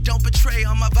 okay? Don't betray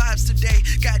all my vibes today.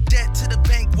 Got debt to the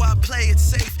bank, why play it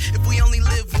safe? If we only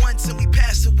live once and we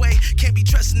pass away, can't be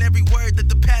trusting every word that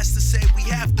the pastor say. We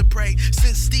have to pray.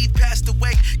 Since Steve passed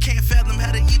away, can't fathom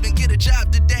how to even get a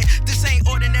job today. This ain't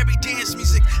ordinary dance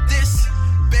music. This,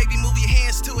 baby, move your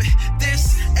hands to it.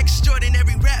 This,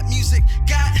 extraordinary rap music.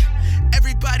 Got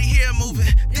everybody here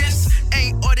moving. This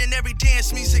ain't ordinary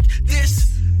dance music.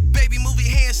 This, baby, move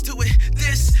your hands to it.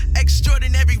 This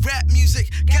extraordinary rap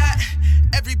music got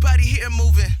everybody here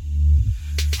moving.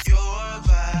 Your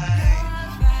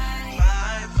vibe,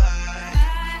 my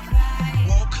vibe,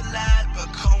 won't collide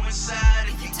but coincide.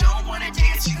 If you don't wanna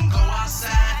dance, you can go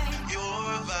outside. Your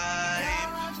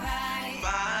vibe,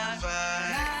 my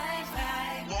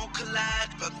vibe, won't collide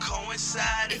but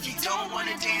coincide. If you don't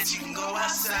wanna dance, you can go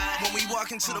outside. When we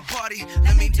walk into the party,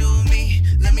 let me do me.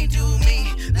 Let me do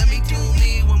me. Let me do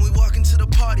me. When we walk into the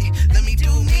party, let me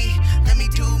do me. Let me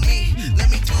do me.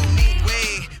 Let me do me.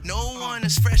 Wait, no one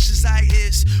as fresh as I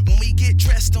is. When we get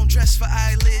dressed, don't dress for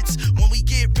eyelids. When we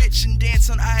get rich and dance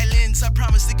on islands, I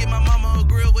promise to get my mama a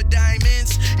grill with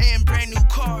diamonds and brand new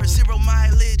cars, 0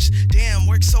 mileage. Damn,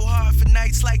 work so hard for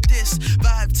nights like this.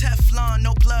 Vibe Teflon,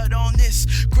 no blood on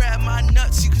this. Grab my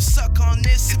nuts, you can suck on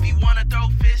this. If you wanna throw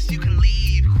fists, you can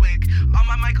leave quick. On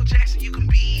my Michael Jackson, you can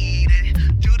beat it.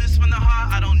 Do this from the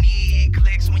heart, I don't need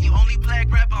clicks. When you only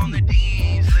black rapper on the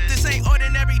Dean's List. This ain't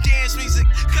ordinary dance music,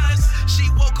 cause she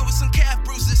woke up with some calf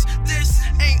bruises. This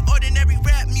ain't ordinary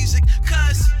rap music,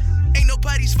 cause ain't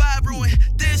nobody's vibe ruined.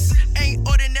 This ain't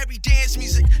ordinary dance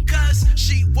music, cause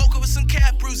she woke up with some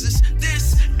calf bruises.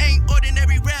 This ain't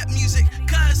ordinary rap music,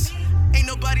 cause ain't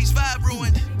nobody's vibe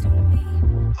ruined.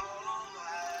 All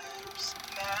vibes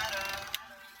matter.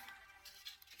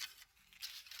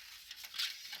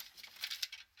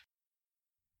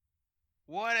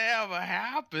 Whatever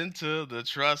happened to the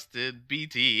trusted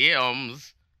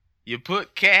BTMs? You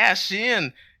put cash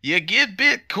in, you get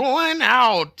Bitcoin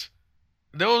out.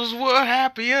 Those were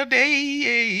happier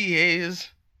days.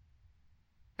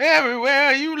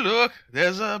 Everywhere you look,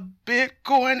 there's a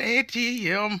Bitcoin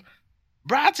ATM.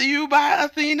 Brought to you by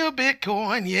Athena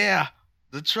Bitcoin, yeah.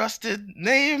 The trusted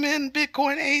name in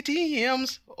Bitcoin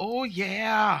ATMs. Oh,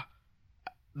 yeah.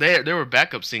 There were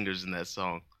backup singers in that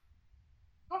song.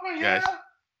 Oh yeah.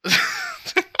 Guys.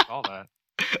 All that.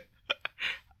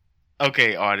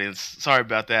 Okay, audience. Sorry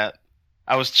about that.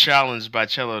 I was challenged by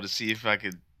Cello to see if I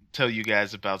could tell you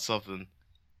guys about something.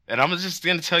 And I'm just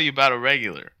going to tell you about a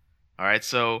regular. All right,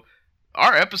 so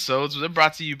our episodes, they're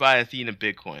brought to you by Athena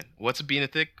Bitcoin. What's Athena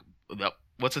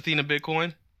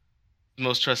Bitcoin? The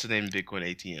most trusted name in Bitcoin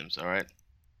ATMs, all right?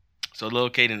 So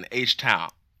located in H-Town,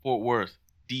 Fort Worth,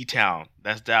 D-Town.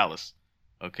 That's Dallas,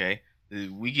 okay?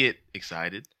 We get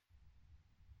excited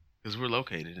because we're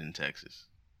located in Texas,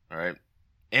 all right?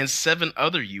 And 7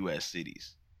 other U.S.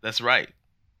 cities. That's right.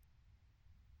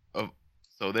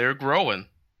 So they're growing.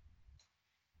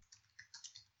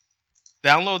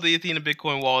 Download the Athena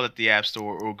Bitcoin wallet at the App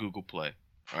Store or Google Play.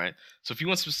 All right. So if you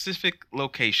want specific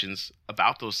locations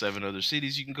about those 7 other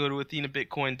cities, you can go to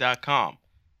athenabitcoin.com.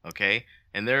 Okay.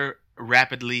 And they're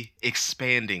rapidly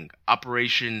expanding.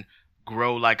 Operation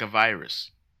Grow Like a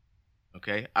Virus.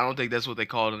 Okay. I don't think that's what they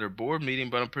call it in their board meeting,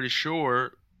 but I'm pretty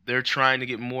sure they're trying to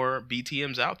get more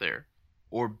BTMs out there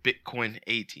or Bitcoin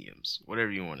ATMs, whatever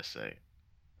you want to say.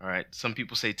 All right. Some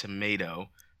people say tomato.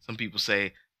 Some people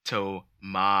say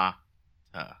tomata.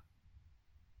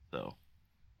 So,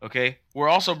 okay. We're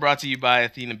also brought to you by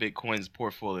Athena Bitcoin's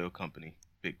portfolio company,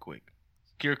 BitQuick.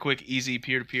 Secure, quick, easy,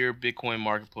 peer-to-peer Bitcoin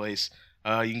marketplace.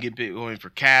 You can get Bitcoin for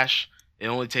cash. It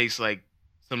only takes like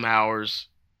some hours.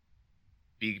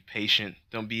 Be patient.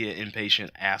 Don't be an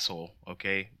impatient asshole,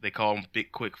 okay? They call them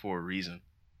BitQuick for a reason.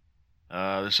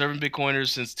 They're serving Bitcoiners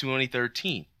since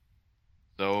 2013.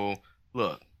 So,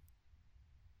 look.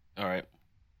 All right.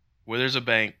 Where there's a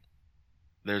bank,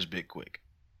 there's BitQuick.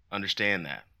 Understand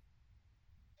that.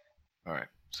 All right.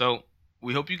 So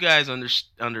we hope you guys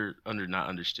not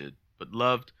understood, but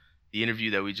loved the interview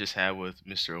that we just had with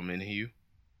Mr. Ominhu.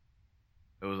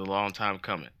 It was a long time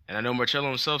coming, and I know Marcello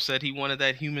himself said he wanted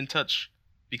that human touch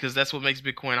because that's what makes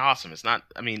Bitcoin awesome. It's not.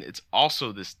 I mean, it's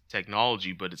also this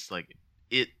technology, but it's like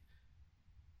it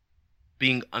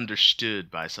being understood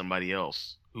by somebody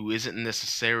else who isn't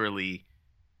necessarily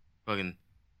fucking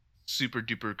super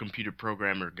duper computer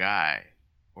programmer guy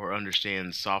or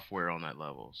understands software on that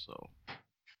level. So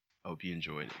I hope you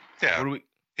enjoyed it. Yeah. What do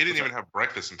He didn't even have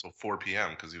breakfast until 4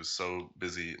 p.m. because he was so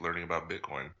busy learning about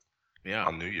Bitcoin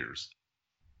on New Year's.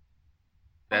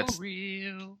 That's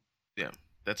real. Yeah,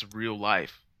 that's real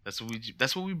life. That's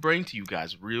what we bring to you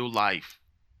guys. Real life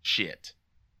shit.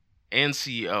 And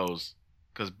CEOs,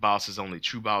 because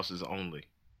true bosses only.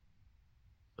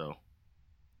 So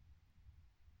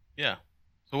yeah.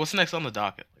 So what's next on the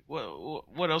docket? Like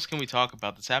what else can we talk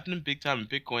about that's happening big time in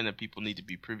Bitcoin that people need to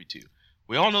be privy to?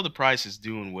 We all know the price is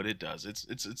doing what it does.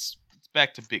 It's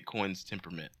back to Bitcoin's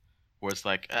temperament, where it's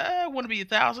like, I want to be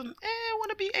 1,000, I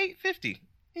want to be 850,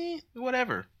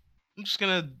 whatever. I'm just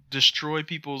gonna destroy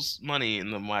people's money in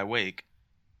my wake.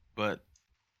 But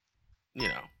you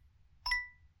know,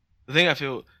 the thing I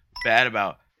feel bad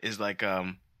about is like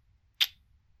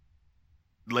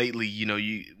lately,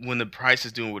 when the price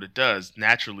is doing what it does,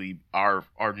 naturally our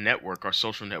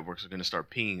social networks are going to start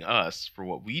pinging us for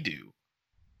what we do.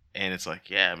 And it's like,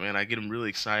 yeah, man, I get them really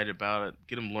excited about it,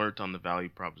 get them learned on the value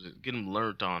proposition, get them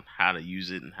learned on how to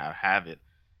use it and how to have it.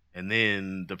 And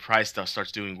then the price stuff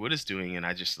starts doing what it's doing, and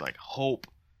I just like hope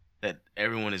that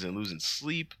everyone isn't losing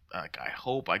sleep. Like, I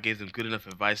hope I gave them good enough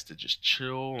advice to just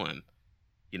chill, and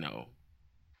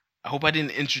I hope I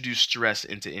didn't introduce stress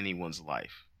into anyone's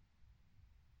life.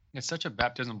 It's such a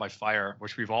baptism by fire,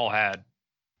 which we've all had.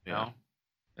 You know?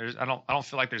 I don't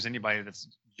feel like there's anybody that's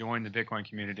joined the Bitcoin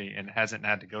community and hasn't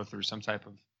had to go through some type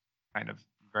of kind of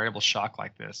variable shock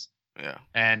like this. Yeah.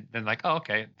 And then like, oh,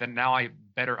 okay, then now I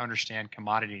better understand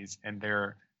commodities and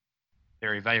their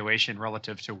evaluation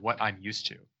relative to what I'm used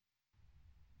to.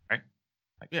 Right?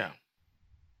 Like, yeah.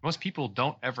 Most people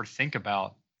don't ever think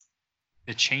about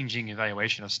the changing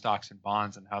evaluation of stocks and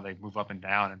bonds and how they move up and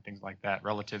down and things like that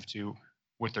relative to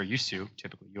what they're used to,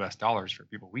 typically US dollars for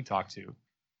people we talk to,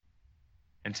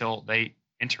 until they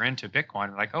enter into Bitcoin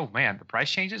and like, oh man, the price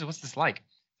changes? What's this like?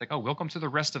 It's like, oh, welcome to the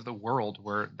rest of the world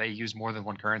where they use more than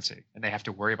one currency and they have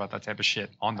to worry about that type of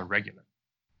shit on the regular.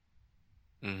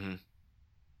 Mm-hmm.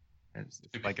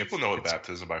 People know what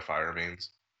baptism by fire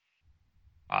means.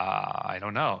 I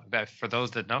don't know. For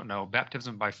those that don't know,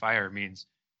 baptism by fire means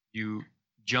you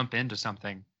jump into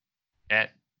something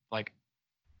at like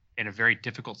in a very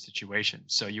difficult situation.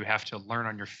 So you have to learn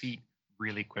on your feet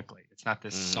really quickly. It's not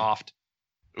this soft,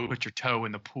 put your toe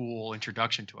in the pool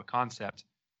introduction to a concept.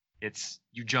 It's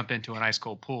you jump into an ice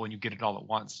cold pool and you get it all at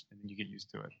once, and then you get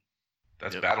used to it.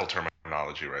 That's battle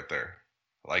terminology right there.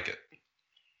 I like it.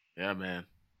 Yeah, man.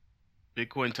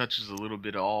 Bitcoin touches a little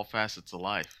bit of all facets of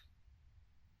life.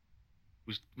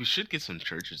 We should get some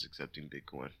churches accepting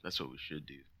Bitcoin. That's what we should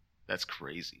do. That's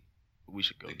crazy. We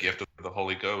should go. The gift of the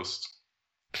Holy Ghost.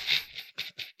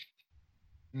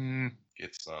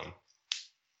 Get some.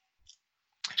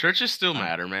 Churches still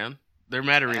matter, man. They're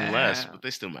mattering less, but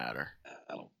they still matter.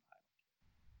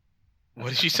 What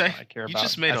did you say? You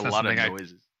just made a lot of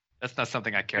noises. That's not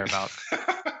something I care about.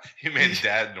 You made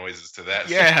dad noises to that.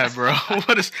 Yeah, bro.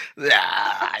 What is?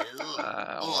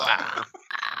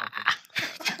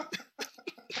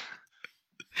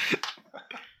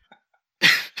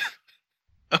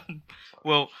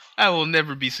 Well, I will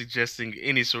never be suggesting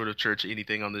any sort of church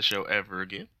anything on this show ever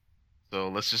again. So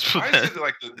let's just put I that. say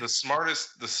like the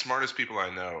smartest people I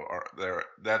know are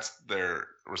that's their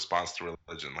response to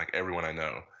religion. Like everyone I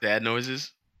know. Dad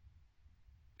noises.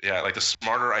 Yeah, like the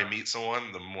smarter I meet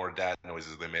someone, the more dad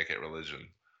noises they make at religion.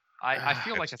 I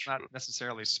feel like it's not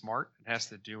necessarily smart. It has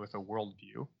to do with a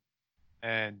worldview.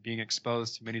 And being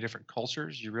exposed to many different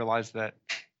cultures, you realize that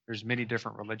there's many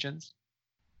different religions.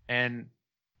 And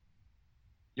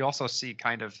you also see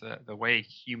kind of the way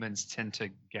humans tend to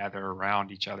gather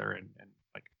around each other and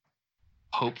like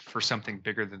hope for something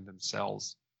bigger than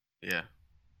themselves. Yeah.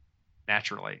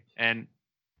 Naturally. And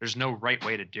there's no right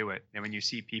way to do it. And when you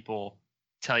see people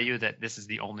tell you that this is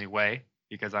the only way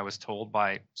because I was told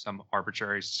by some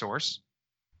arbitrary source,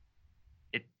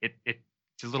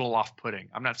 it's a little off-putting.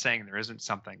 I'm not saying there isn't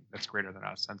something that's greater than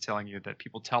us. I'm telling you that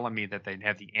people telling me that they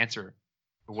have the answer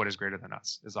for what is greater than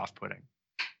us is off-putting.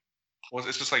 Well,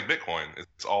 it's just like Bitcoin.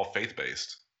 It's all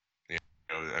faith-based. You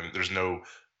know, I mean, there's no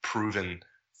proven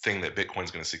thing that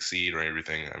Bitcoin's going to succeed or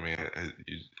everything. I mean,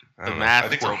 I don't know. I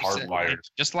think we're hardwired.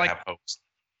 Just like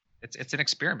it's an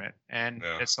experiment, and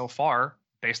so far,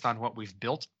 based on what we've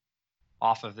built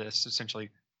off of this essentially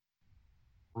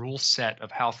rule set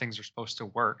of how things are supposed to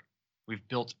work, we've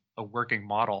built a working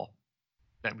model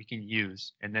that we can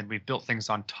use, and then we've built things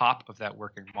on top of that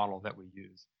working model that we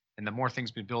use. And the more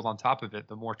things we build on top of it,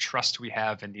 the more trust we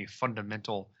have in the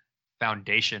fundamental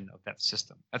foundation of that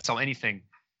system. That's how anything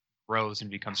grows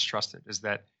and becomes trusted, is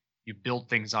that you build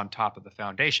things on top of the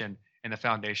foundation and the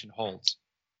foundation holds.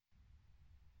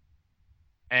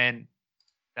 And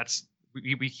that's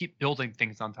we keep building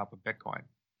things on top of Bitcoin,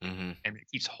 and it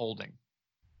keeps holding.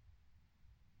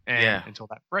 And until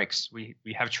that breaks, we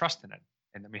have trust in it.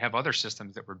 And then we have other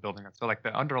systems that we're building on. So like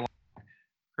the underlying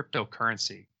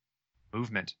cryptocurrency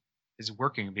movement is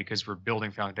working because we're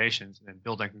building foundations and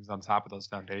building things on top of those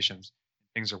foundations.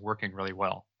 Things are working really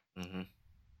well to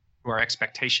our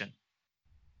expectation.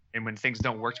 And when things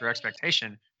don't work to our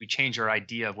expectation, we change our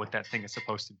idea of what that thing is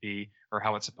supposed to be or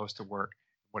how it's supposed to work,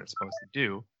 what it's supposed to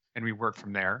do. And we work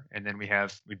from there. And then we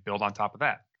build on top of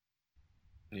that.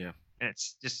 Yeah. And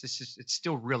it's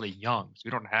still really young. So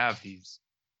we don't have these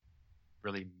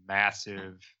really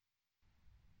massive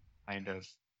kind of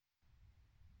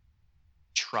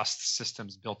trust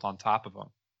systems built on top of them,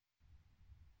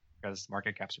 because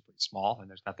market caps are pretty small and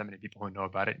there's not that many people who know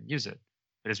about it and use it.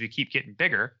 But as we keep getting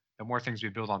bigger, the more things we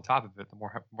build on top of it, the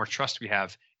more trust we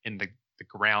have in the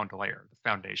ground layer, the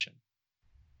foundation.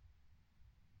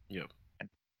 Yep. And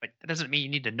like that doesn't mean you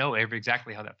need to know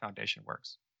exactly how that foundation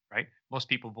works, right? Most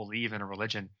people believe in a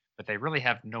religion, but they really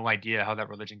have no idea how that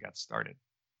religion got started,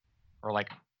 or like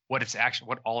what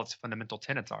all its fundamental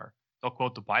tenets are. They'll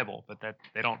quote the Bible, but that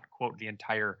they don't quote the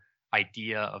entire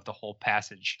idea of the whole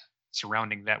passage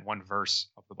surrounding that one verse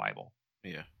of the Bible.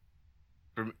 Yeah.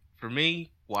 For me,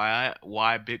 why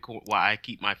Bitcoin? Why I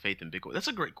keep my faith in Bitcoin? That's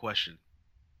a great question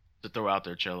to throw out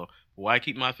there, Cello. Why I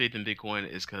keep my faith in Bitcoin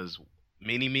is because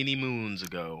many moons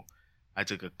ago, I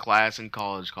took a class in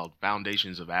college called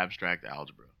Foundations of Abstract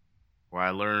Algebra, where I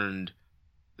learned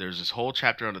there's this whole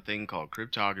chapter on a thing called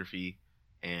cryptography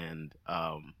and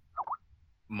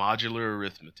modular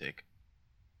arithmetic.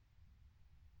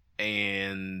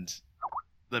 And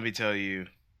let me tell you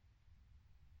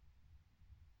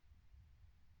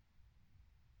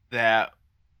that,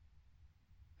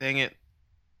 dang it,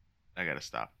 I gotta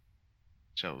stop.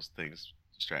 Those things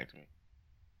distract me.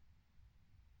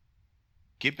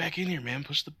 Get back in here, man.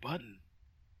 Push the button.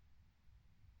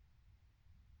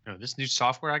 This new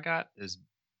software I got is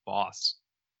boss.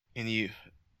 And you,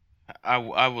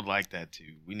 I would like that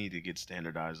too. We need to get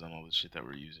standardized on all the shit that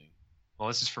we're using. Well,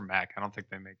 this is for Mac. I don't think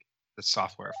they make the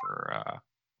software for.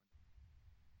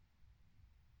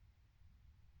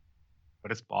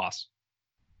 But it's Boss.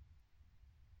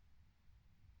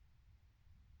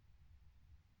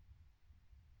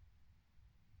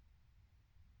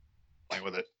 Play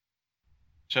with it.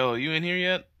 Cello, you in here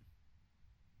yet?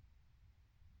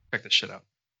 Check this shit out.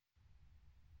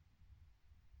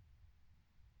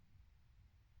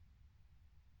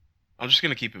 I'm just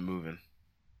gonna keep it moving.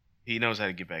 He knows how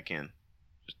to get back in.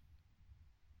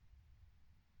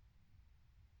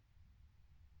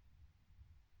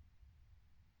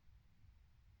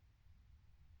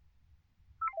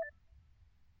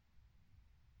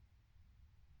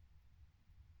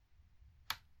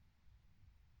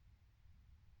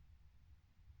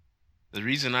 The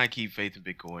reason I keep faith in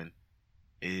Bitcoin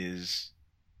is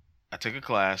I took a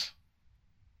class,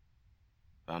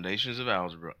 Foundations of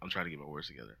Algebra. I'm trying to get my words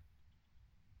together.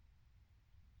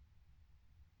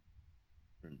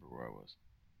 Remember where I was.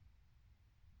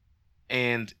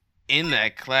 And in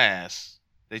that class,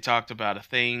 they talked about a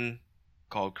thing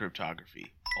called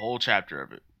cryptography. A whole chapter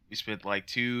of it. We spent like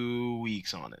 2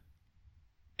 weeks on it.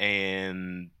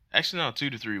 And actually, no,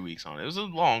 2 to 3 weeks on it. It was a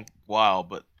long while,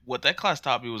 but what that class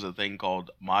taught me was a thing called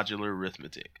modular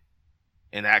arithmetic.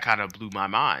 And that kind of blew my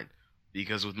mind.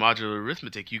 Because with modular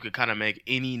arithmetic, you could kind of make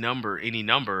any number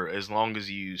as long as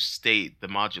you state the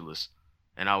modulus.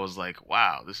 And I was like,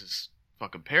 wow, this is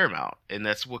fucking paramount. And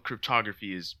that's what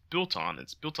cryptography is built on.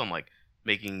 It's built on like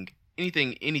making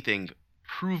anything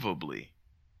provably.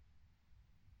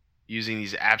 Using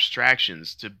these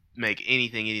abstractions to make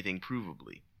anything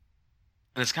provably.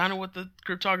 And it's kind of what the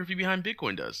cryptography behind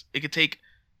Bitcoin does. It could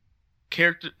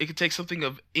take something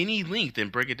of any length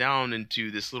and break it down into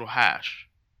this little hash.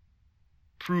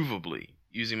 Provably,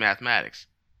 using mathematics.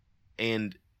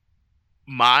 And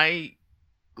my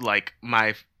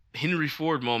Henry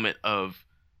Ford moment of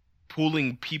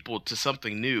pulling people to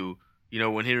something new,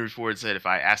 when Henry Ford said if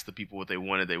I asked the people what they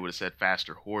wanted, they would have said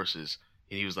faster horses.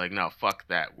 And he was like, no, fuck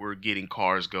that. We're getting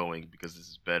cars going because this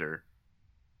is better.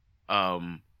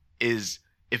 Is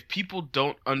if people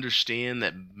don't understand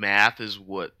that math is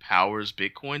what powers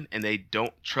Bitcoin and they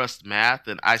don't trust math,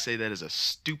 then I say that is a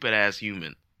stupid ass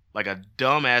human. Like a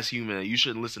dumb ass human that you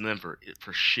shouldn't listen to them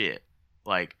for shit.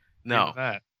 Like,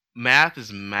 no. Math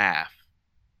is math.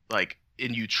 Like,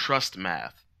 and you trust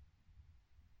math.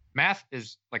 Math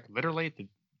is like literally the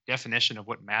definition of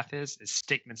what math is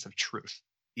statements of truth.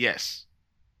 Yes.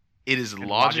 It is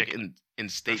logic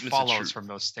and statements of truth. Follows from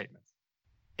those statements.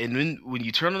 And when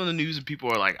you turn on the news and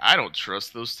people are like, I don't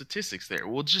trust those statistics there.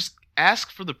 Well, just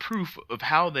ask for the proof of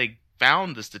how they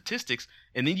found the statistics,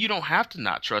 and then you don't have to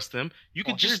not trust them. You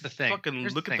can just fucking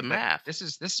look at the math. This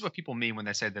is what people mean when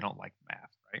they say they don't like math,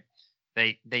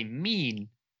 right? They mean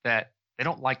that they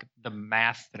don't like the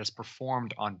math that is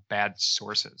performed on bad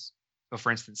sources. So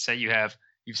for instance, say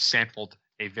you've sampled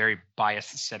a very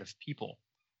biased set of people,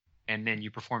 and then you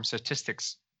perform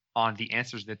statistics on the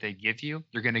answers that they give you,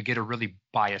 you're going to get a really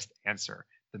biased answer.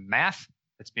 The math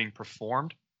that's being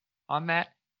performed on that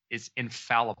is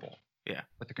infallible. Yeah.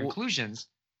 But the conclusions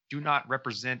do not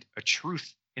represent a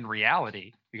truth in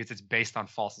reality because it's based on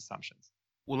false assumptions.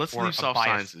 Well, let's leave soft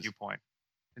sciences. Viewpoint.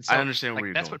 And so, I understand where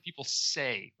you're that's going. what people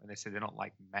say when they say they don't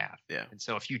like math. Yeah. And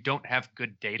so if you don't have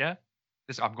good data,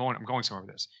 I'm going somewhere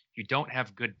with this. If you don't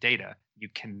have good data, you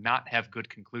cannot have good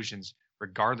conclusions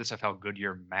regardless of how good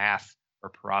your math or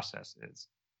process is.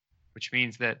 Which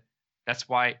means that's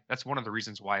one of the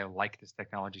reasons why I like this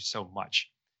technology so much,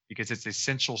 because it's an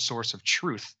essential source of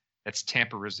truth that's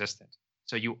tamper resistant.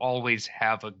 So you always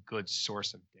have a good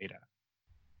source of data.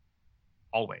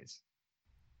 Always.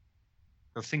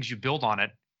 The things you build on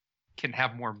it can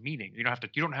have more meaning. You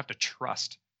don't have to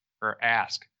trust or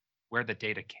ask where the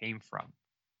data came from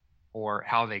or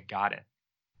how they got it.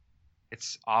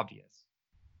 It's obvious.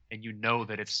 And you know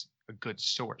that it's a good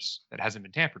source that hasn't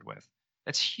been tampered with.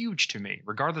 That's huge to me,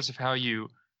 regardless of how you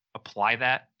apply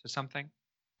that to something.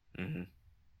 Mm-hmm.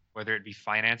 Whether it be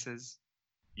finances,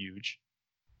 huge.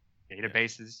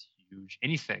 Databases, huge.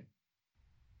 Anything.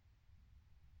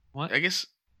 What? I guess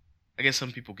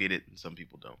some people get it and some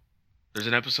people don't. There's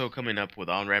an episode coming up with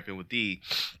Unwrapping with D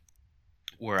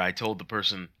where I told the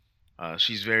person,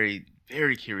 she's very,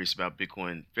 very curious about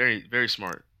Bitcoin, very, very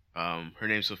smart. Her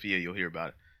name's Sophia. You'll hear about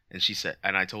it. And she said,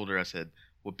 and I told her, I said,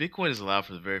 what Bitcoin has allowed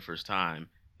for the very first time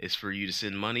is for you to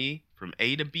send money from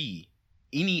A to B,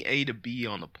 any A to B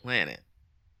on the planet,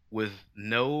 with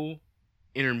no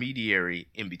intermediary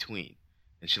in between.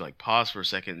 And she like paused for a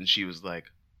second and she was like,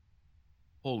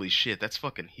 holy shit, that's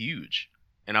fucking huge.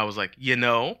 And I was like,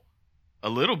 A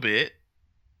little bit.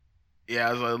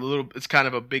 Yeah, it's a little. It's kind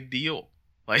of a big deal.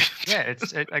 Like, Yeah,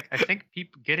 like I think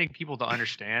getting people to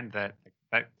understand that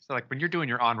so like when you're doing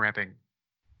your on ramping,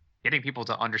 getting people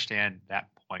to understand that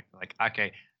point. Like,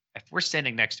 okay, if we're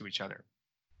standing next to each other,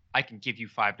 I can give you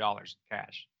 $5 in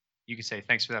cash. You can say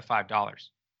thanks for that $5.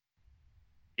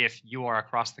 If you are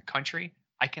across the country,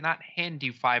 I cannot hand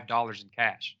you $5 in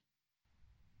cash,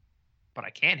 but I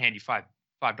can hand you $5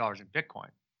 in Bitcoin,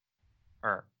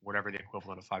 or whatever the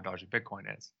equivalent of $5 in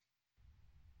Bitcoin is,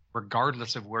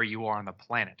 regardless of where you are on the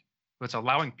planet. So it's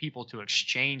allowing people to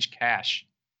exchange cash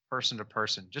person to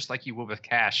person, just like you would with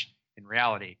cash in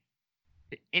reality,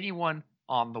 to anyone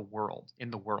in the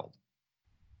world,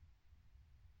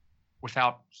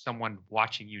 without someone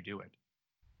watching you do it.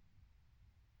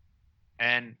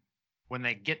 And when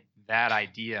they get that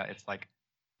idea, it's like,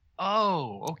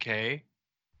 oh, okay,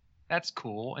 that's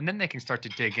cool. And then they can start to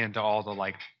dig into all the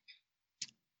like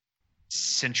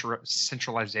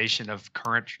centralization of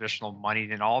current traditional money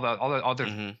and all the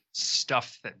other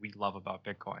stuff that we love about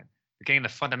Bitcoin. They're getting the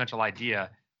fundamental idea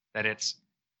that it's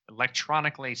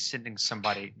electronically sending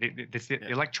somebody the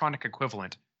electronic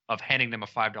equivalent of handing them a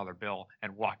 $5 bill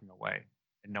and walking away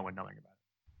and no one knowing about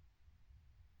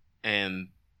it. And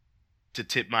to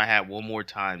tip my hat one more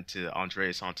time to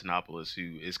Andreas Antonopoulos,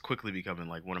 who is quickly becoming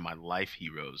like one of my life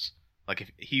heroes.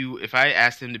 Like if I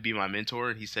asked him to be my mentor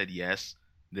and he said yes,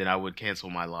 then I would cancel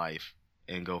my life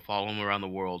and go follow him around the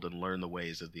world and learn the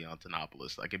ways of the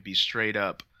Antonopoulos. Like it'd be straight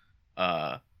up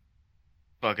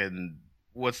fucking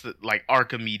what's the like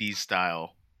Archimedes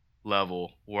style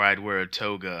level where I'd wear a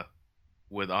toga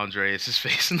with Andreas'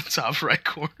 face in the top right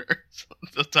corner.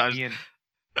 Sometimes Ian,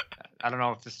 I don't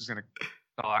know if this is gonna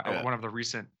one of the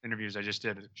recent interviews I just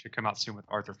did, it should come out soon, with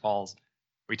Arthur Falls.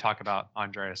 We talk about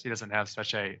Andreas. He doesn't have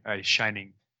such a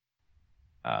shining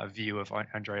view of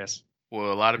Andreas.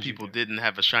 Well, a lot of people didn't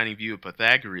have a shining view of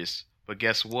Pythagoras, but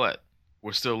guess what?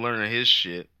 We're still learning his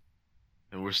shit,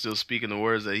 and we're still speaking the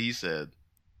words that he said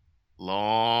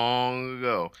long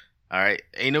ago. All right,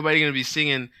 ain't nobody gonna be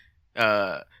singing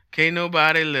 "Can't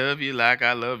Nobody Love You Like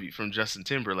I Love You" from Justin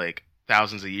Timberlake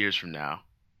thousands of years from now,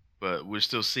 but we're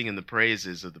still singing the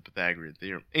praises of the Pythagorean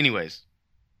theorem. Anyways,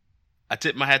 I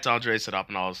tip my hat to Andreas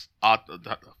Antonopoulos,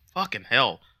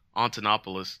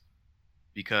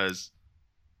 because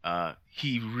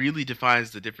he really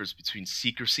defines the difference between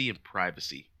secrecy and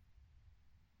privacy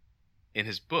in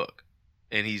his book.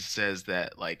 And he says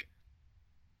that like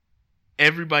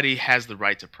everybody has the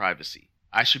right to privacy.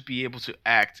 I should be able to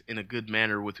act in a good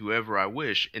manner with whoever I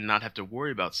wish and not have to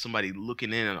worry about somebody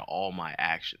looking in on all my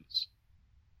actions.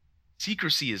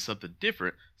 Secrecy is something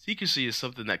different. Secrecy is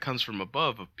something that comes from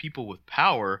above. Of people with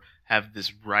power have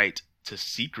this right to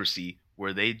secrecy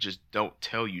where they just don't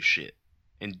tell you shit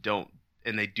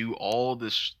and they do all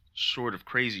this sort of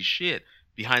crazy shit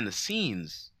behind the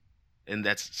scenes, and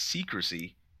that's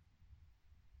secrecy.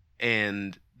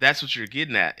 And that's what you're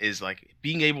getting at, is like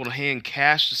being able to hand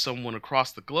cash to someone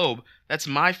across the globe. That's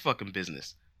my fucking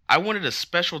business. I wanted a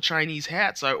special Chinese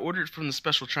hat, so I ordered from the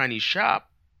special Chinese shop,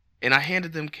 and I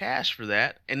handed them cash for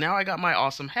that, and now I got my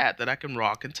awesome hat that I can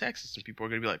rock in Texas, and people are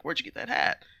going to be like, where'd you get that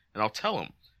hat? And I'll tell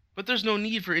them. But there's no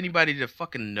need for anybody to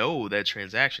fucking know that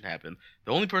transaction happened.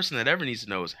 The only person that ever needs to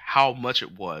know is how much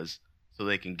it was so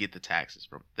they can get the taxes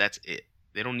from it. That's it.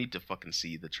 They don't need to fucking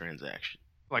see the transaction.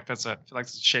 Like that's a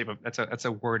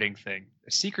wording thing.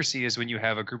 Secrecy is when you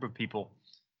have a group of people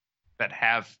that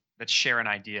share an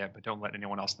idea but don't let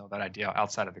anyone else know that idea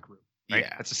outside of the group. Right?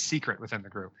 Yeah. That's a secret within the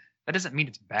group. That doesn't mean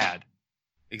it's bad.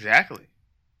 Exactly.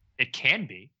 It can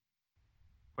be,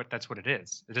 but that's what it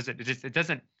is. It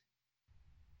doesn't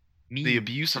mean the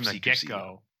abuse from of the secrecy.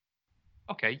 Get-go.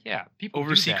 Okay, yeah. People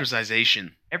over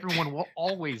secretization. Everyone will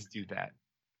always do that.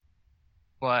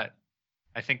 But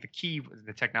I think the key with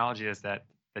the technology is that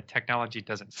the technology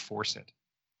doesn't force it.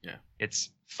 Yeah.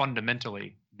 It's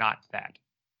fundamentally not that.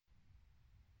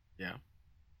 Yeah.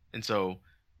 And so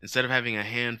instead of having a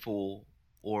handful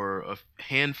or a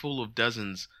handful of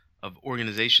dozens of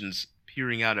organizations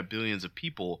peering out at billions of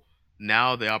people,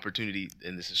 now the opportunity,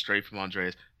 and this is straight from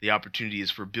Andreas, the opportunity is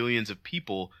for billions of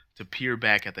people to peer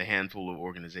back at the handful of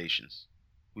organizations.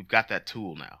 We've got that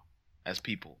tool now as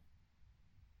people.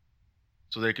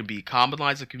 So there can be common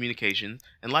lines of communication.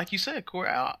 And like you said, Corey,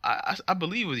 I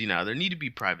believe with you now. There need to be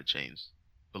private chains.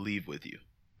 Believe with you.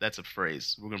 That's a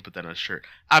phrase. We're going to put that on a shirt.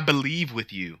 I believe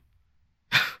with you.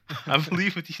 I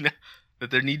believe with you now that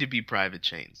there need to be private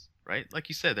chains, right? Like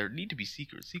you said, there need to be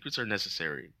secrets. Secrets are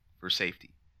necessary for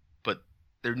safety. But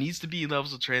there needs to be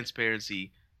levels of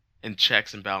transparency and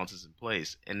checks and balances in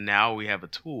place. And now we have a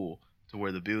tool to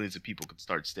where the billions of people can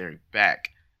start staring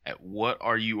back at what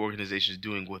are you organizations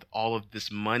doing with all of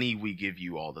this money we give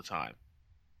you all the time.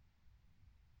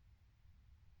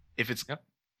 If it's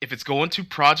going to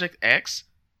Project X,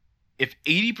 if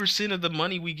 80% of the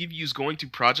money we give you is going to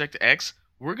Project X,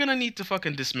 we're going to need to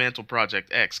fucking dismantle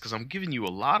Project X, because I'm giving you a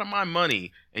lot of my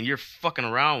money and you're fucking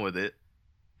around with it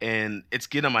and it's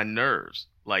getting on my nerves.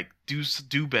 Like,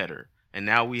 do better. And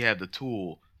now we have the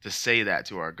tool to say that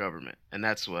to our government. And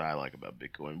that's what I like about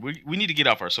Bitcoin. We need to get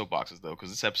off our soapboxes, though, because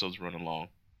this episode's running long.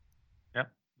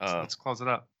 Yep. Let's close it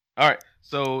up. All right.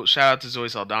 So shout out to Zoe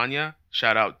Saldana.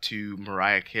 Shout out to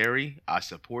Mariah Carey. I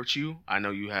support you. I know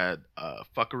you had a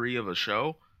fuckery of a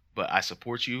show, but I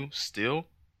support you still.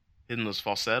 Hitting those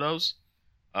falsettos.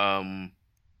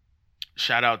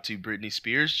 Shout out to Britney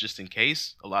Spears, just in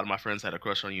case. A lot of my friends had a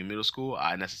crush on you in middle school.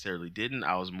 I necessarily didn't.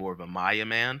 I was more of a Maya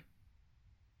man.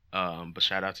 But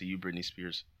shout out to you, Britney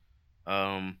Spears.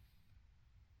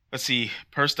 Let's see.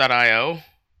 Purse.io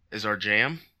is our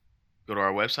jam. Go to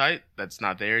our website. That's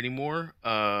not there anymore.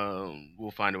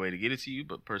 We'll find a way to get it to you,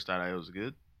 but Purse.io is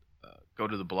good. Go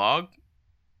to the blog.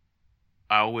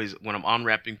 I always, when I'm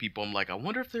unwrapping people, I'm like, I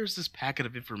wonder if there's this packet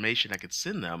of information I could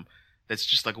send them that's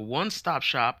just like a one-stop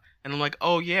shop. And I'm like,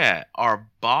 oh yeah, our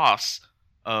boss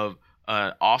of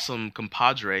awesome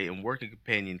compadre and working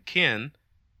companion, Ken,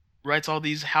 writes all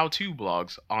these how-to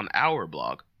blogs on our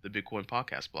blog, the Bitcoin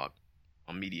Podcast blog,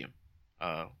 on Medium.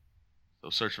 So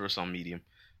search for us on Medium.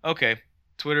 Okay,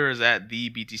 Twitter is at the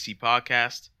BTC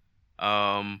Podcast.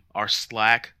 Our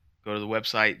Slack, go to the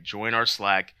website, join our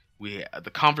Slack.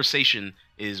 The conversation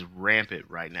is rampant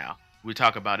right now. We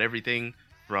talk about everything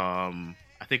from,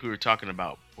 I think we were talking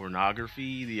about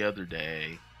pornography the other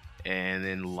day, and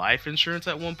then life insurance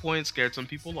at one point scared some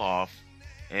people off.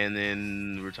 And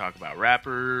then we were talking about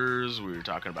rappers. We were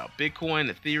talking about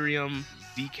Bitcoin, Ethereum,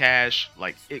 Zcash.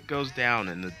 Like, it goes down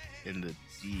in the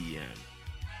DM.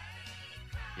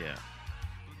 Yeah.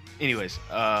 Anyways,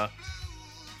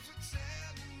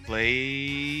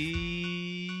 play